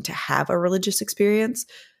needing to have a religious experience,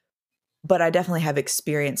 but I definitely have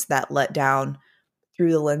experienced that let down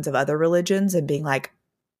through the lens of other religions and being like,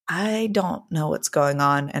 I don't know what's going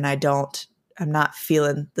on and I don't I'm not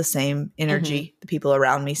feeling the same energy the people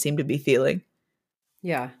around me seem to be feeling.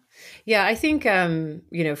 Yeah. Yeah. I think,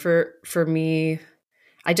 for me,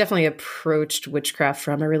 I definitely approached witchcraft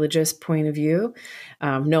from a religious point of view,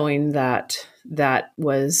 knowing that that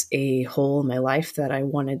was a hole in my life that I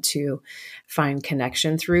wanted to find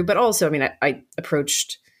connection through. But also, I mean, I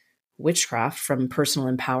approached witchcraft from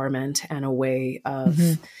personal empowerment and a way of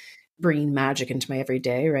bringing magic into my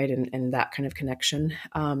everyday, right? And that kind of connection.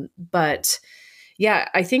 But yeah,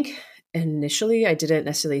 I think initially I didn't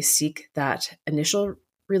necessarily seek that initial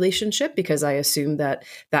relationship because I assumed that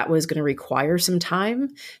that was going to require some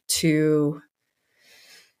time to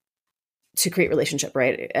create relationship,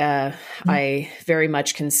 right? I very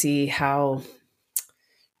much can see how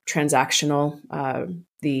transactional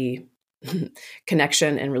the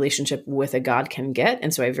connection and relationship with a God can get.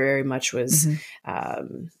 And so I very much was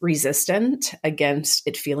resistant against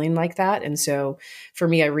it feeling like that. And so for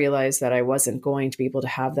me, I realized that I wasn't going to be able to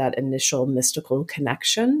have that initial mystical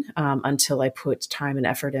connection until I put time and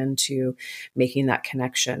effort into making that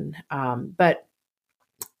connection. But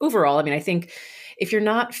overall, I mean, I think if you're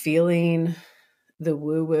not feeling the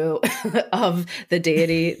woo-woo of the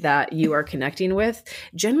deity that you are connecting with,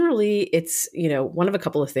 generally it's, one of a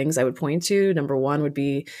couple of things I would point to. Number one would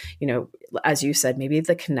be, as you said, maybe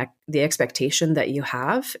the expectation that you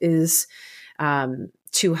have is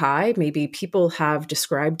too high. Maybe people have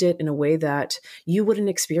described it in a way that you wouldn't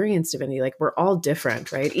experience divinity. Like, we're all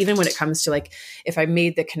different, right? Even when it comes to, like, if I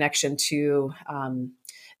made the connection to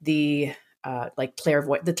the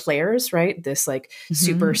the clairs, right? This like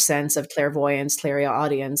super sense of clairvoyance,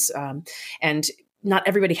 clairaudience. And not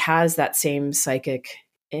everybody has that same psychic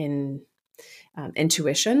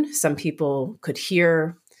intuition. Some people could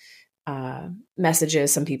hear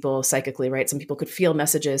messages, some people psychically, right? Some people could feel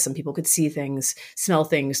messages, some people could see things, smell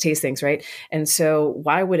things, taste things, right? And so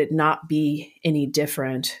why would it not be any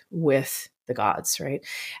different with the gods, right?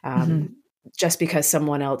 Just because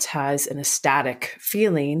someone else has an ecstatic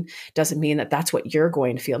feeling doesn't mean that that's what you're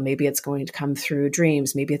going to feel. Maybe it's going to come through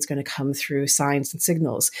dreams. Maybe it's going to come through signs and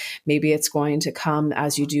signals. Maybe it's going to come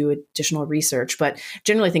as you do additional research. But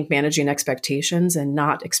generally, I think managing expectations and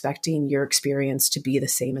not expecting your experience to be the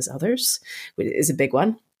same as others is a big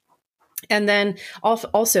one. And then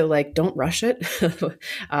also, like, don't rush it.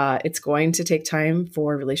 It's going to take time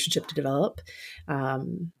for a relationship to develop.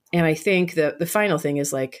 And I think the final thing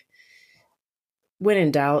is, like, when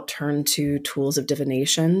in doubt, turn to tools of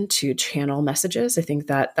divination to channel messages. I think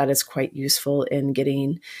that is quite useful in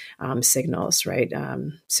getting signals, right?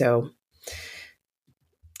 So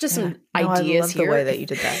just some ideas I love here. The way that you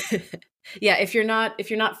did that. Yeah, if you're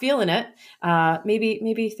not feeling it,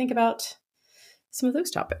 maybe think about some of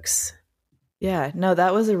those topics. Yeah, no,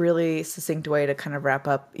 that was a really succinct way to kind of wrap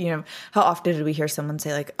up. How often did we hear someone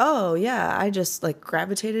say, like, oh yeah, I just like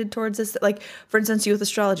gravitated towards this? Like, for instance, you with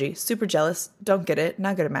astrology, super jealous, don't get it,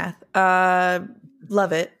 not good at math.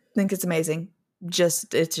 Love it, think it's amazing. It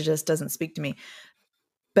just doesn't speak to me.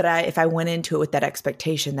 But if I went into it with that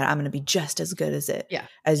expectation that I'm going to be just as good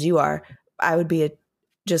as you are, I would be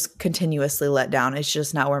just continuously let down. It's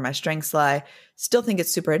just not where my strengths lie. Still think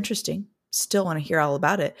it's super interesting. Still want to hear all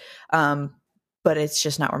about it. But it's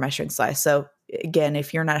just not where my strengths lie. So again,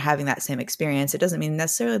 if you're not having that same experience, it doesn't mean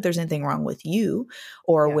necessarily there's anything wrong with you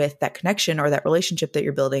or with that connection or that relationship that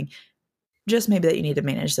you're building. Just maybe that you need to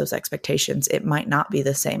manage those expectations. It might not be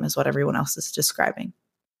the same as what everyone else is describing.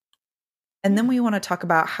 And then we want to talk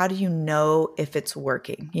about, how do you know if it's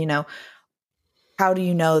working? How do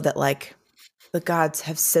you know that, like, the gods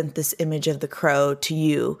have sent this image of the crow to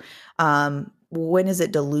you? When is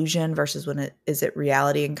it delusion versus when is it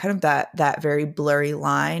reality? And kind of that very blurry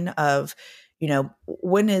line of,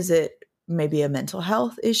 when is it maybe a mental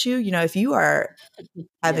health issue? If you are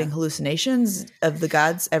having hallucinations of the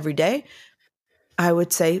gods every day, I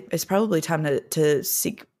would say it's probably time to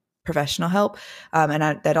seek professional help. And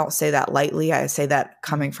I don't say that lightly. I say that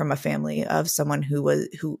coming from a family of someone who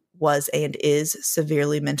was and is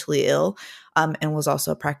severely mentally ill, and was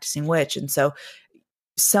also a practicing witch. And so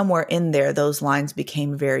somewhere in there, those lines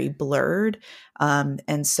became very blurred.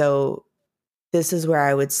 And so this is where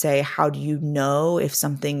I would say, how do you know if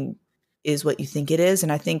something is what you think it is?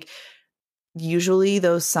 And I think usually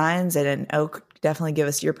those signs, and Oak, definitely give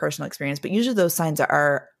us your personal experience, but usually those signs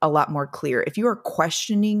are a lot more clear. If you are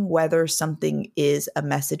questioning whether something is a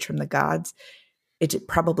message from the gods, it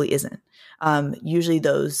probably isn't. Usually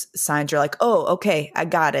those signs are like, oh, okay, I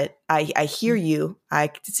got it. I hear you.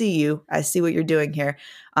 I see you. I see what you're doing here.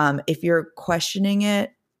 If you're questioning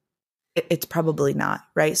it, it's probably not,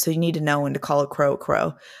 right? So you need to know when to call a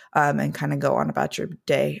crow, and kind of go on about your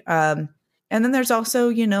day. And then there's also,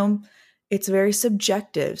 it's very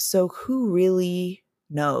subjective. So who really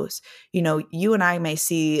knows? You and I may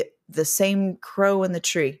see the same crow in the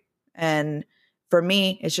tree, and for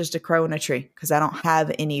me, it's just a crow in a tree because I don't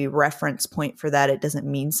have any reference point for that. It doesn't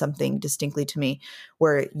mean something distinctly to me,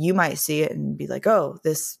 where you might see it and be like, oh,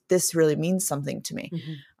 this really means something to me.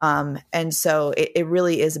 And so it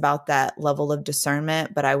really is about that level of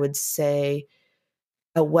discernment. But I would say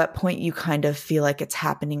at what point you kind of feel like it's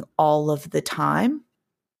happening all of the time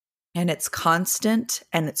and it's constant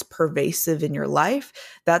and it's pervasive in your life,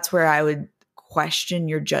 that's where I would question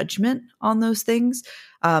your judgment on those things.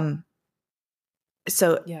 How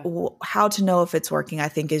to know if it's working, I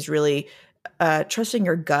think, is really trusting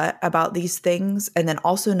your gut about these things, and then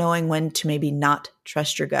also knowing when to maybe not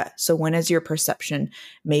trust your gut. So when has your perception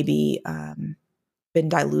maybe been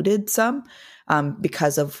diluted some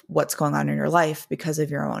because of what's going on in your life, because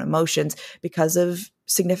of your own emotions, because of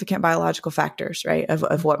significant biological factors, right?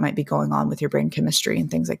 Of what might be going on with your brain chemistry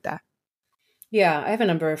and things like that. Yeah, I have a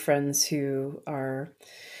number of friends who are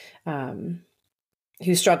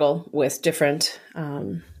who struggle with different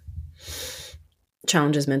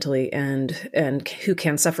challenges mentally and who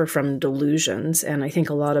can suffer from delusions. And I think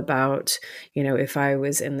a lot about, if I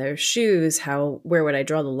was in their shoes, where would I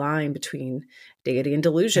draw the line between deity and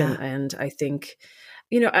delusion? Yeah. And I think,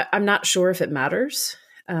 I'm not sure if it matters.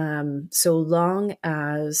 So long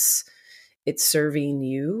as it's serving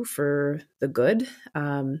you for the good.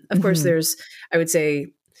 Of course, there's, I would say,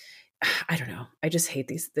 I don't know. I just hate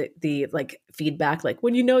the like feedback, like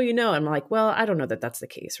when you know, I'm like, well, I don't know that that's the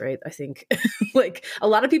case. Right. I think like a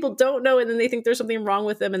lot of people don't know, and then they think there's something wrong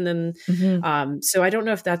with them. And then, so I don't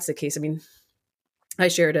know if that's the case. I mean, I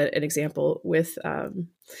shared an example with our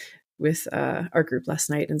group last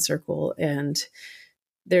night in Circle, and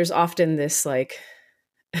there's often this like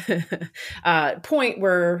point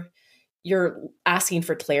where you're asking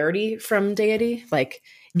for clarity from deity. Like,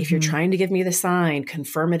 if you're trying to give me the sign,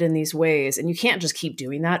 confirm it in these ways. And you can't just keep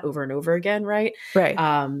doing that over and over again, right? Right.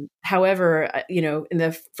 However, in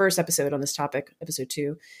the first episode on this topic, episode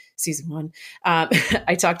 2, season 1,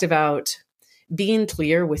 I talked about being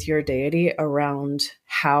clear with your deity around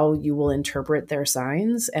how you will interpret their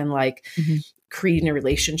signs, and like creating a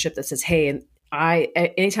relationship that says, hey, and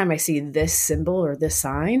anytime I see this symbol or this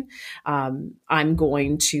sign, I'm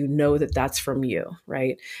going to know that that's from you.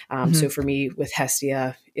 Right. So for me with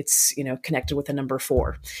Hestia, it's, connected with the number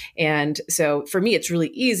 4. And so for me, it's really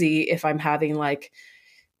easy if I'm having like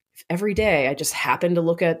every day, I just happen to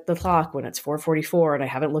look at the clock when it's 4:44 and I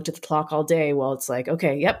haven't looked at the clock all day. Well, it's like,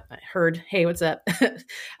 okay, yep, I heard. Hey, what's up? Hey,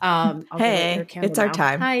 it's our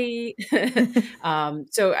time. Hi.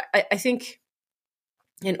 So I think,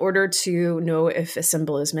 in order to know if a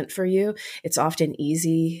symbol is meant for you, it's often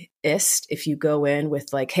easiest if you go in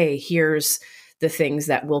with like, hey, here's the things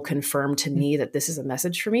that will confirm to me that this is a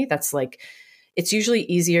message for me. That's like, it's usually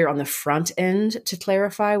easier on the front end to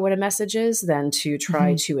clarify what a message is than to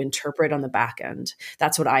try to interpret on the back end.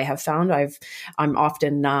 That's what I have found. I'm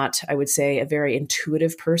often not, I would say, a very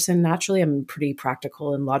intuitive person naturally. I'm pretty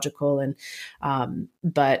practical and logical. And,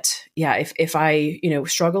 but yeah, if I,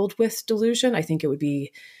 struggled with delusion, I think it would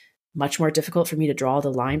be much more difficult for me to draw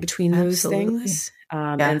the line between those things.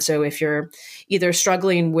 And so if you're either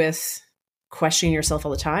struggling with questioning yourself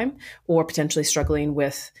all the time, or potentially struggling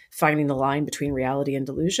with finding the line between reality and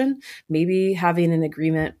delusion, maybe having an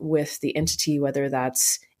agreement with the entity, whether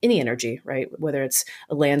that's any energy, right? Whether it's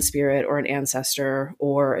a land spirit or an ancestor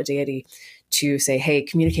or a deity, to say, hey,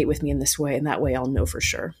 communicate with me in this way, and that way I'll know for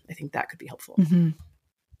sure. I think that could be helpful.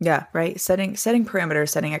 Yeah, right. Setting parameters,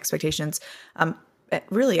 setting expectations.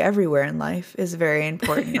 Really everywhere in life is very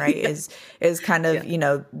important, right? is kind of,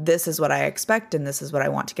 this is what I expect and this is what I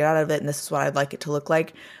want to get out of it and this is what I'd like it to look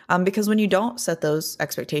like. Because when you don't set those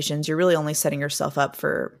expectations, you're really only setting yourself up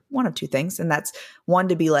for one of two things. And that's one,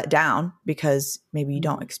 to be let down because maybe you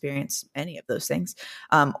don't experience any of those things.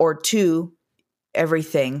 Or 2,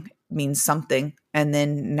 everything means something. And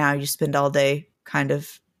then now you spend all day kind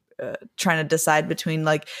of trying to decide between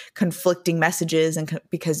like conflicting messages, and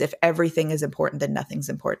because if everything is important, then nothing's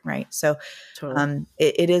important, right? So totally.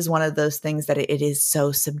 It is one of those things that it is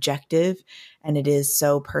so subjective and it is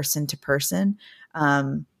so person to person.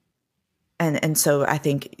 And so I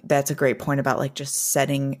think that's a great point about like just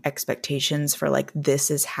setting expectations for like,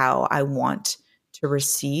 this is how I want to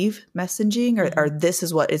receive messaging, or this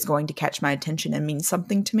is what is going to catch my attention and mean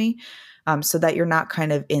something to me. So that you're not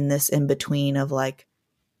kind of in this in between of like,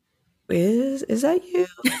 is that you?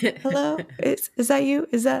 Hello? Is that you?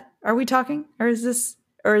 Are we talking? Or is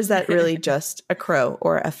that really just a crow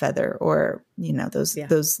or a feather or,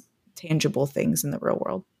 those tangible things in the real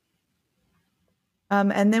world?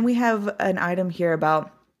 And then we have an item here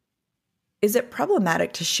about, is it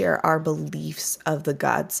problematic to share our beliefs of the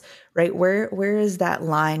gods, right? Where is that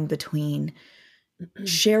line between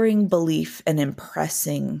sharing belief and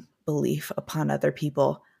impressing belief upon other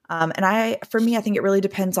people? For me, I think it really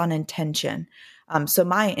depends on intention. So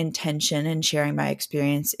my intention in sharing my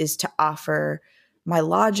experience is to offer my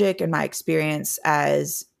logic and my experience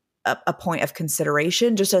as a point of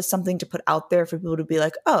consideration, just as something to put out there for people to be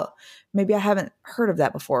like, oh, maybe I haven't heard of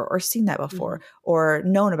that before, or seen that before, Mm-hmm. or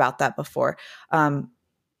known about that before.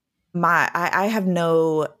 I have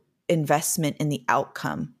no investment in the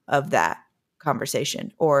outcome of that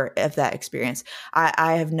conversation or of that experience.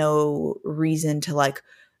 I have no reason to like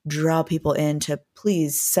draw people in to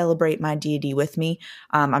please celebrate my deity with me.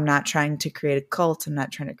 I'm not trying to create a cult. I'm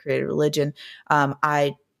not trying to create a religion.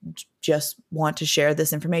 I just want to share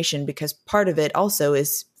this information because part of it also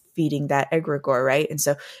is feeding that egregore, right? And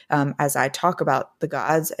so as I talk about the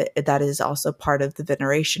gods, that is also part of the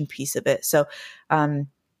veneration piece of it. So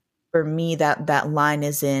for me, that line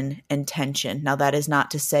is in intention. Now, that is not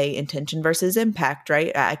to say intention versus impact,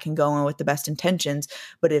 right? I can go in with the best intentions,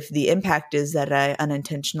 but if the impact is that I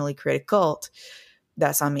unintentionally create a cult,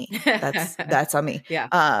 that's on me. That's on me.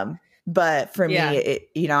 Yeah. But for me,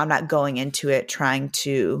 Yeah. I'm not going into it trying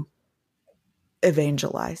to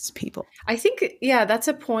evangelize people. I think, yeah, that's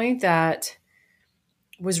a point that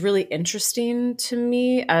was really interesting to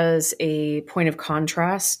me as a point of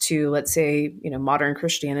contrast to, let's say, modern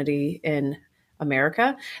Christianity in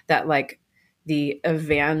America, that like the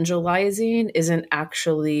evangelizing isn't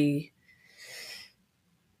actually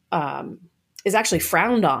is actually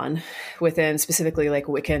frowned on within specifically like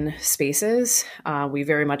Wiccan spaces. We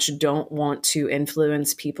very much don't want to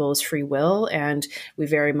influence people's free will, and we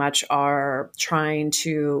very much are trying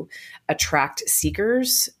to attract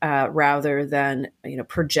seekers rather than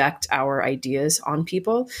project our ideas on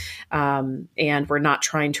people. And we're not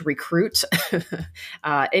trying to recruit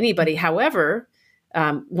anybody. However,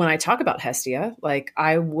 when I talk about Hestia, like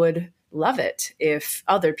I would love it if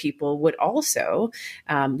other people would also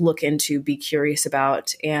look into, be curious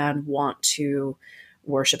about, and want to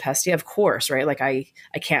worship Hestia. Of course, right? Like I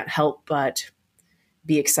can't help but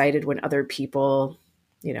be excited when other people,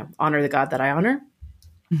 honor the God that I honor.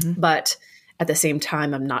 Mm-hmm. But at the same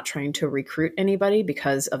time, I'm not trying to recruit anybody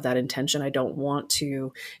because of that intention. I don't want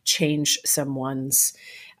to change someone's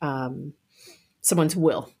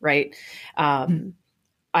will, right?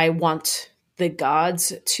 I want the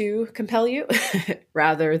gods to compel you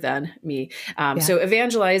rather than me. So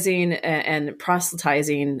evangelizing and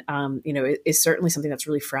proselytizing, is certainly something that's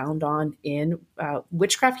really frowned on in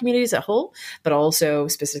witchcraft communities as a whole, but also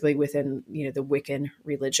specifically within, the Wiccan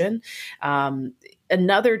religion.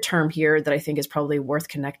 Another term here that I think is probably worth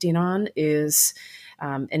connecting on is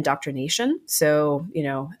indoctrination. So,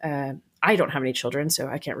 I don't have any children, so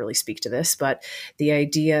I can't really speak to this, but the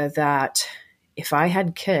idea that if I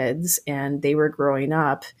had kids and they were growing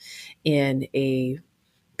up in a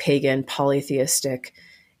pagan polytheistic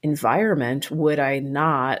environment, would I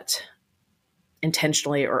not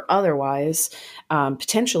intentionally or otherwise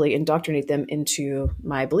potentially indoctrinate them into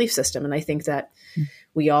my belief system? And I think that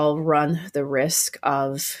we all run the risk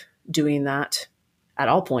of doing that at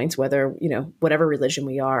all points, whether, whatever religion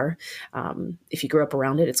we are. If you grew up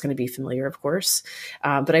around it, it's going to be familiar, of course.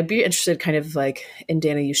 But I'd be interested kind of like in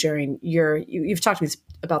Dana, you sharing you've talked to me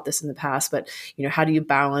about this in the past, but, how do you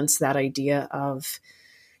balance that idea of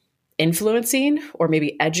influencing or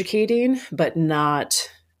maybe educating, but not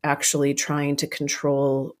actually trying to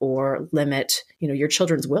control or limit, your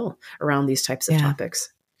children's will around these types of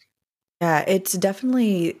topics? Yeah, it's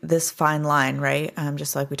definitely this fine line, right?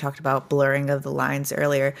 Just like we talked about blurring of the lines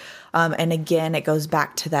earlier. And again, it goes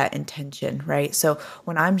back to that intention, right? So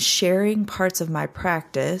when I'm sharing parts of my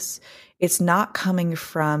practice, it's not coming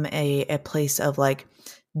from a place of like,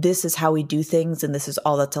 this is how we do things and this is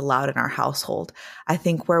all that's allowed in our household. I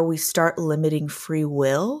think where we start limiting free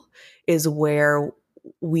will is where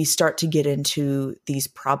we start to get into these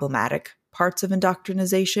problematic parts of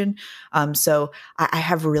indoctrination. So I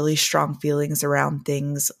have really strong feelings around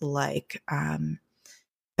things like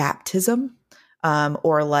baptism,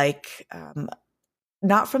 or like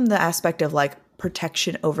not from the aspect of like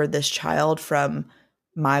protection over this child from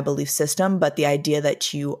my belief system, but the idea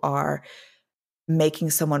that you are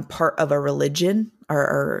making someone part of a religion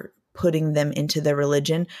or putting them into the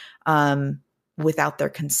religion without their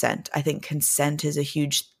consent. I think consent is a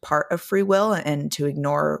huge part of free will, and to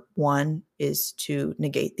ignore one is to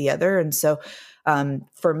negate the other. And so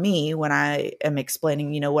for me, when I am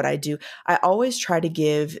explaining, what I do, I always try to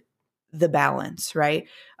give the balance, right?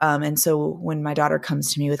 And so when my daughter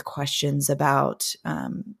comes to me with questions about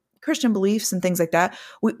Christian beliefs and things like that,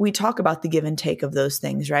 we talk about the give and take of those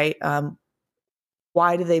things, right?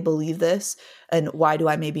 Why do they believe this? And why do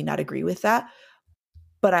I maybe not agree with that?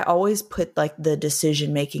 But I always put like the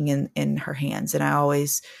decision making in her hands. And I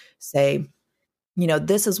always say,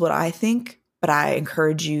 this is what I think, but I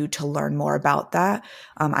encourage you to learn more about that.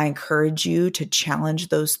 I encourage you to challenge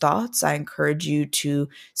those thoughts. I encourage you to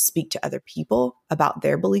speak to other people about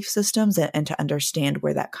their belief systems and to understand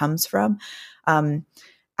where that comes from.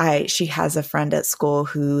 She has a friend at school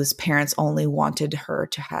whose parents only wanted her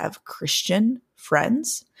to have Christian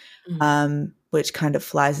friends, which kind of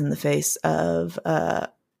flies in the face of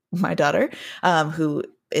my daughter, who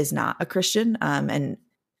is not a Christian, and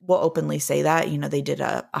will openly say that. They did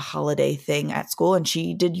a holiday thing at school, and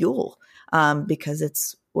she did Yule because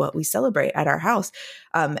it's what we celebrate at our house.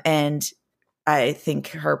 And I think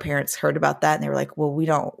her parents heard about that, and they were like, well, we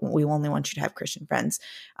only want you to have Christian friends.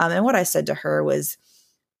 And what I said to her was,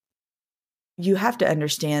 you have to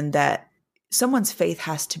understand that someone's faith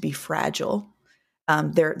has to be fragile.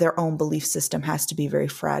 Their own belief system has to be very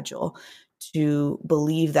fragile. To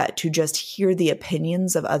believe that to just hear the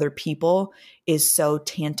opinions of other people is so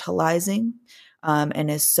tantalizing and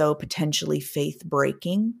is so potentially faith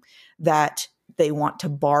breaking that they want to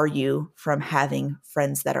bar you from having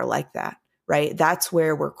friends that are like that, right? That's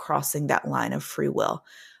where we're crossing that line of free will,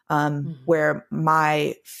 where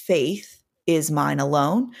my faith is mine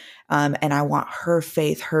alone. And I want her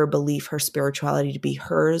faith, her belief, her spirituality to be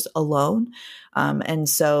hers alone. And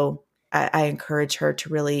so I encourage her to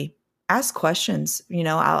really ask questions.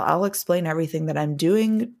 I'll explain everything that I'm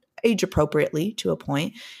doing age appropriately to a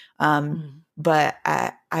point. But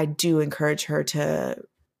I do encourage her to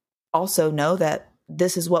also know that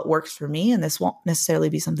this is what works for me, and this won't necessarily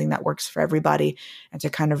be something that works for everybody, and to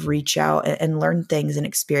kind of reach out and learn things and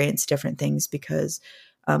experience different things, because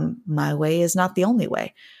my way is not the only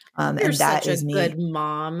way. You're and that such is a me. good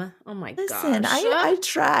mom. Oh my Listen, gosh.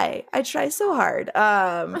 I try so hard.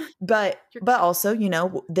 But also,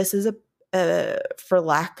 this is for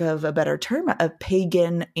lack of a better term, a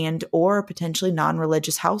pagan and or potentially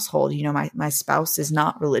non-religious household. My spouse is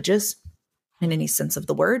not religious in any sense of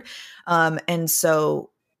the word. And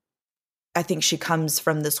so I think she comes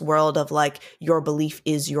from this world of like, your belief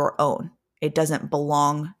is your own. It doesn't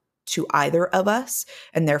belong to either of us,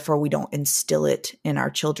 and therefore we don't instill it in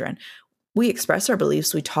our children. We express our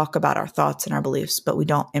beliefs, we talk about our thoughts and our beliefs, but we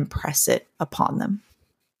don't impress it upon them.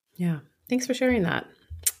 Yeah. Thanks for sharing that.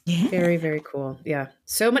 Yeah. Very, very cool. Yeah.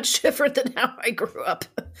 So much different than how I grew up.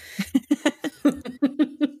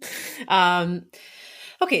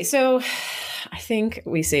 Okay. So I think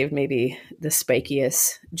we saved maybe the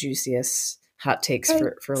spikiest, juiciest hot takes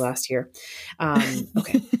for last year.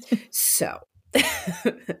 Okay. So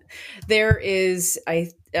there is, in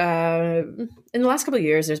the last couple of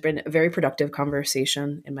years, there's been a very productive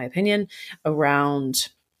conversation, in my opinion, around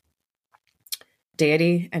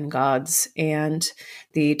deity and gods and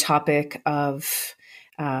the topic of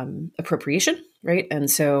appropriation, right? And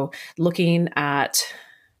so looking at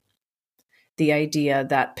the idea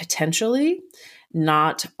that potentially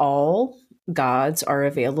not all gods are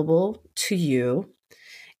available to you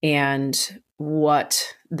and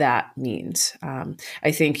what that means.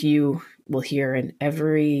 I think you will hear in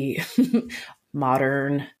every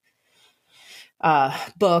modern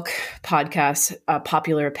book, podcast,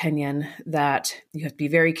 popular opinion that you have to be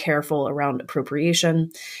very careful around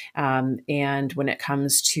appropriation. And when it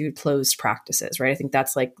comes to closed practices, right? I think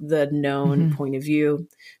that's like the known point of view,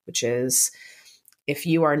 which is if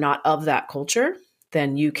you are not of that culture,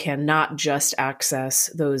 then you cannot just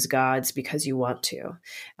access those gods because you want to.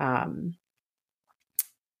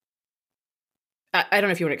 I don't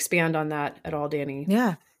know if you want to expand on that at all, Danny.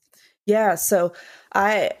 Yeah. So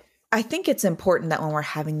I think it's important that when we're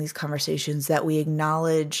having these conversations that we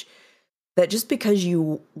acknowledge that just because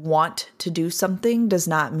you want to do something does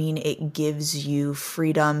not mean it gives you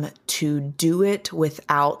freedom to do it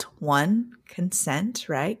without, one, consent,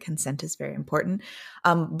 right? Consent is very important.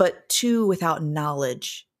 But two, without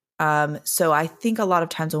knowledge. So I think a lot of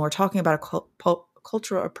times when we're talking about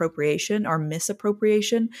cultural appropriation or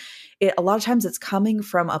misappropriation, a lot of times it's coming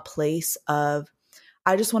from a place of,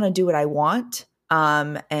 I just want to do what I want,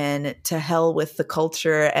 and to hell with the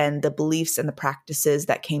culture and the beliefs and the practices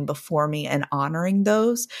that came before me and honoring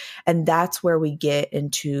those. And that's where we get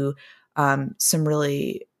into some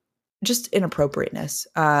really just inappropriateness,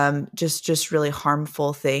 just really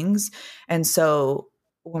harmful things. And so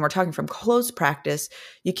when we're talking from closed practice,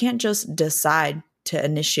 you can't just decide to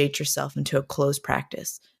initiate yourself into a closed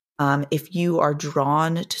practice. If you are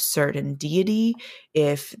drawn to certain deity,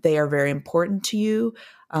 if they are very important to you,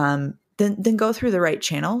 then go through the right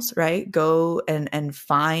channels, right? Go and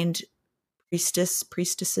find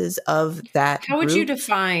priestesses of that How would you group.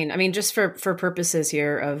 define, I mean, just for purposes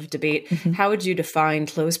here of debate, Mhm. how would you define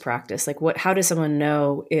close practice? Like how does someone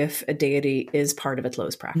know if a deity is part of a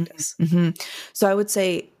close practice? Mm-hmm. So I would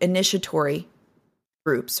say initiatory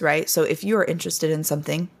groups, right? So if you are interested in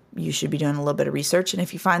something, you should be doing a little bit of research. And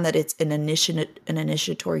if you find that it's an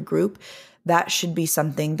initiatory group, that should be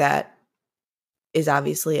something that is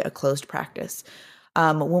obviously a closed practice.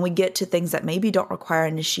 When we get to things that maybe don't require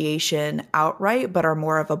initiation outright, but are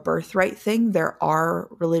more of a birthright thing, there are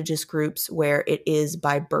religious groups where it is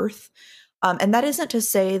by birth. And that isn't to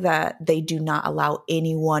say that they do not allow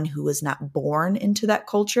anyone who is not born into that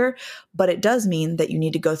culture, but it does mean that you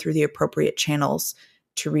need to go through the appropriate channels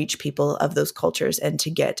to reach people of those cultures and to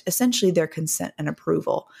get essentially their consent and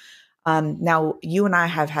approval. Now, you and I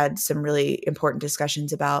have had some really important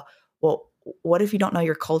discussions about, well, what if you don't know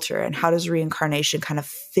your culture, and how does reincarnation kind of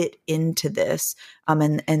fit into this,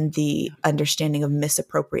 and the understanding of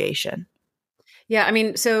misappropriation? Yeah, I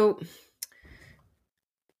mean, so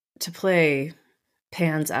to play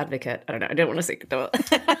Pan's advocate, I don't know, I don't want to say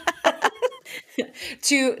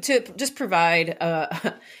to just provide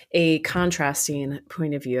a contrasting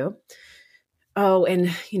point of view. Oh,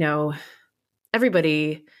 and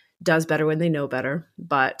everybody does better when they know better,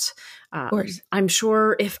 but Of course. I'm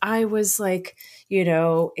sure if I was like,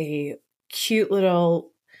 a cute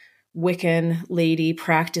little Wiccan lady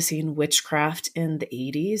practicing witchcraft in the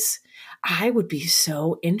 80s, I would be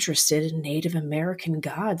so interested in Native American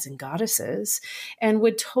gods and goddesses and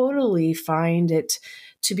would totally find it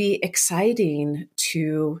to be exciting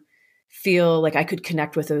to feel like I could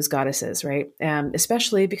connect with those goddesses, right?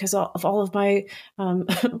 Especially because of all of my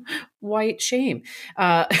white shame.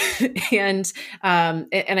 And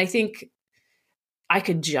I think I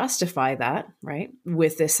could justify that, right,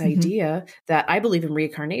 with this idea that I believe in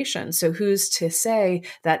reincarnation. So who's to say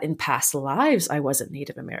that in past lives I wasn't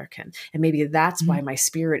Native American? And maybe that's why my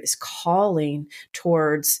spirit is calling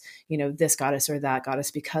towards, this goddess or that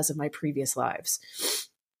goddess because of my previous lives.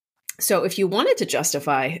 So if you wanted to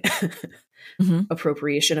justify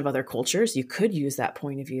appropriation of other cultures, you could use that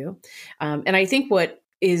point of view. And I think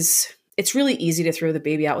it's really easy to throw the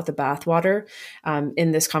baby out with the bathwater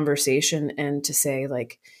in this conversation and to say,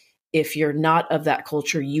 like, if you're not of that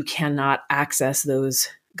culture, you cannot access those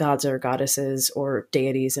gods or goddesses or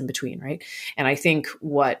deities in between, right? And I think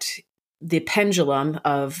what the pendulum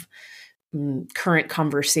of current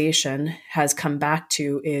conversation has come back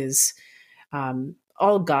to is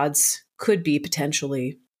all gods could be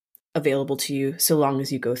potentially available to you so long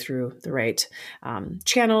as you go through the right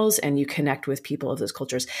channels and you connect with people of those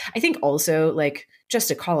cultures. I think also, like, just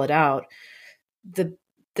to call it out, the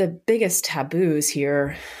biggest taboos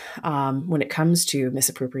here when it comes to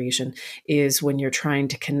misappropriation is when you're trying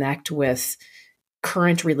to connect with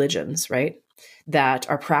current religions, right, that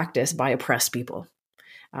are practiced by oppressed people.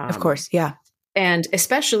 Of course, yeah. And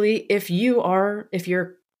especially if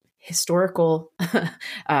you're historical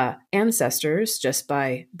ancestors, just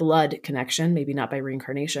by blood connection, maybe not by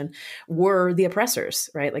reincarnation, were the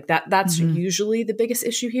oppressors, right? Like that's usually the biggest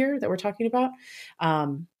issue here that we're talking about.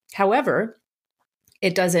 However,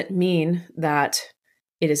 it doesn't mean that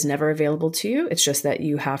it is never available to you. It's just that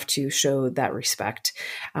you have to show that respect.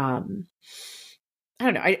 I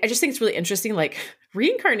don't know. I just think it's really interesting. Like,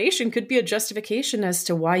 reincarnation could be a justification as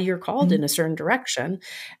to why you're called in a certain direction,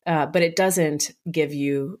 but it doesn't give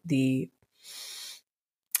you the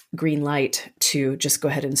green light to just go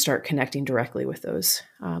ahead and start connecting directly with those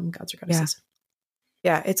gods or goddesses.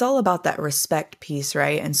 Yeah, it's all about that respect piece,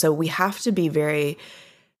 right? And so we have to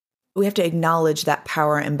acknowledge that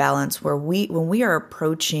power imbalance where when we are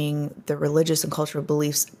approaching the religious and cultural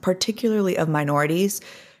beliefs, particularly of minorities,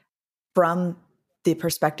 from the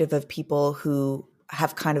perspective of people who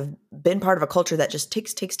have kind of been part of a culture that just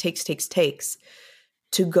takes,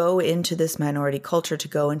 to go into this minority culture, to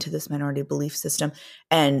go into this minority belief system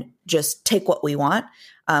and just take what we want.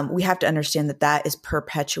 We have to understand that that is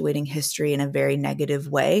perpetuating history in a very negative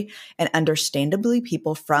way. And understandably,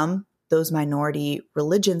 people from those minority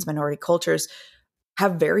religions, minority cultures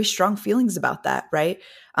have very strong feelings about that, right?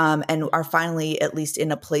 And are finally at least in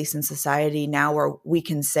a place in society now where we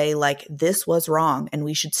can say, like, this was wrong and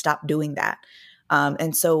we should stop doing that.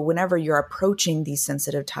 And so whenever you're approaching these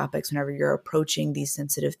sensitive topics, whenever you're approaching these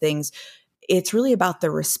sensitive things, it's really about the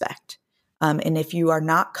respect. And if you are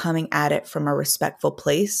not coming at it from a respectful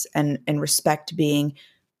place, and respect being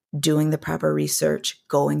doing the proper research,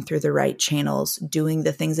 going through the right channels, doing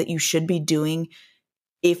the things that you should be doing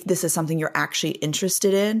if this is something you're actually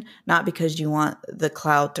interested in, not because you want the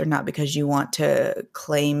clout or not because you want to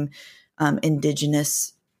claim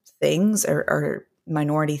indigenous things or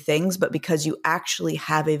minority things, but because you actually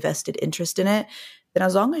have a vested interest in it, then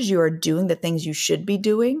as long as you are doing the things you should be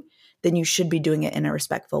doing, then you should be doing it in a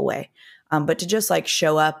respectful way. But to just like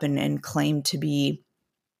show up and claim to be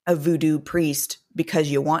a voodoo priest because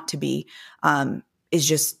you want to be is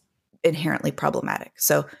just inherently problematic.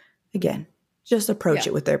 So again, just approach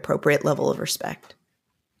it with the appropriate level of respect.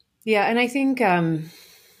 Yeah. And I think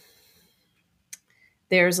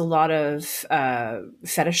there's a lot of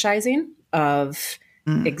fetishizing of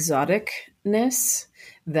exoticness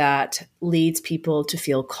that leads people to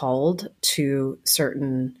feel called to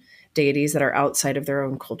certain deities that are outside of their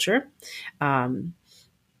own culture. And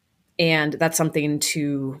that's something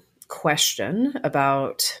to question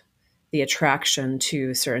about the attraction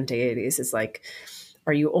to certain deities. Is like,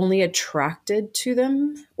 are you only attracted to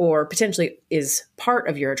them, or potentially is part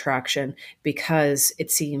of your attraction because it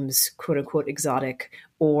seems quote unquote exotic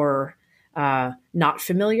or not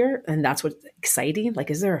familiar, and that's what's exciting? Like,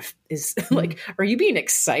 like, are you being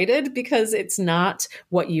excited because it's not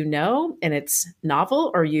what you know and it's novel?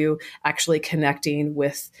 Or are you actually connecting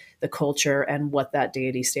with the culture and what that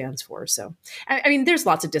deity stands for? So, I mean, there's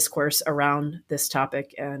lots of discourse around this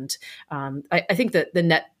topic, and I think that the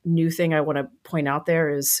net new thing I want to point out there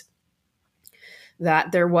is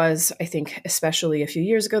that there was, I think, especially a few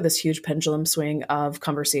years ago, this huge pendulum swing of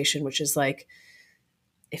conversation, which is like,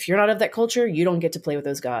 if you're not of that culture, you don't get to play with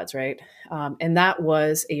those gods, right? And that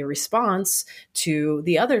was a response to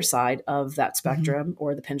the other side of that spectrum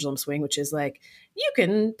or the pendulum swing, which is like, you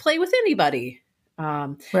can play with anybody.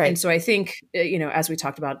 Right. And so I think, as we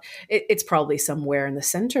talked about, it's probably somewhere in the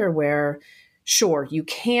center where, sure, you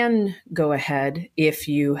can go ahead if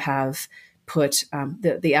you have put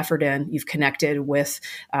the effort in, you've connected with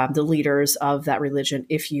the leaders of that religion,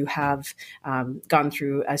 if you have gone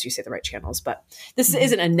through, as you say, the right channels. But this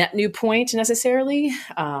isn't a net new point necessarily.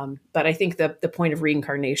 But I think the point of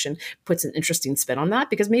reincarnation puts an interesting spin on that,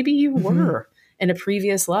 because maybe you were in a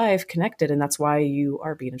previous life connected, and that's why you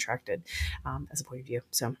are being attracted as a point of view.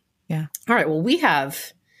 So, yeah. All right. Well,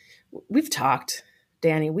 we've talked,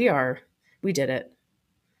 Danny. We did it.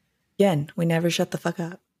 Again, we never shut the fuck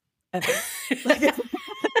up. Ever.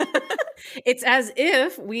 It's as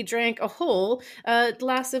if we drank a whole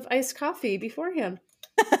glass of iced coffee beforehand.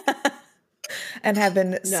 And have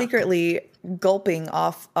been secretly gulping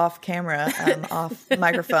off camera, off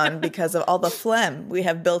microphone, because of all the phlegm we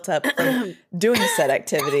have built up from doing said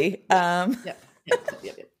activity. Yep.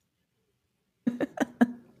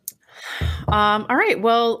 All right.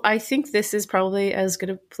 Well, I think this is probably as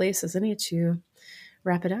good a place as any to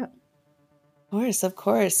wrap it up. Of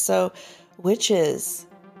course. So, witches,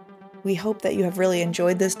 we hope that you have really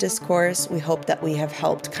enjoyed this discourse. We hope that we have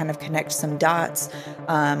helped kind of connect some dots.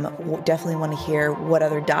 We'll definitely want to hear what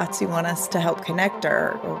other dots you want us to help connect,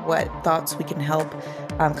 or what thoughts we can help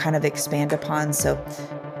kind of expand upon. So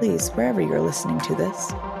please, wherever you're listening to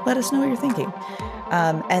this, let us know what you're thinking.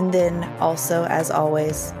 And then also, as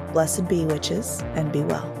always, blessed be witches, and be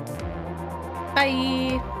well.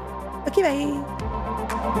 Bye. Okay, bye.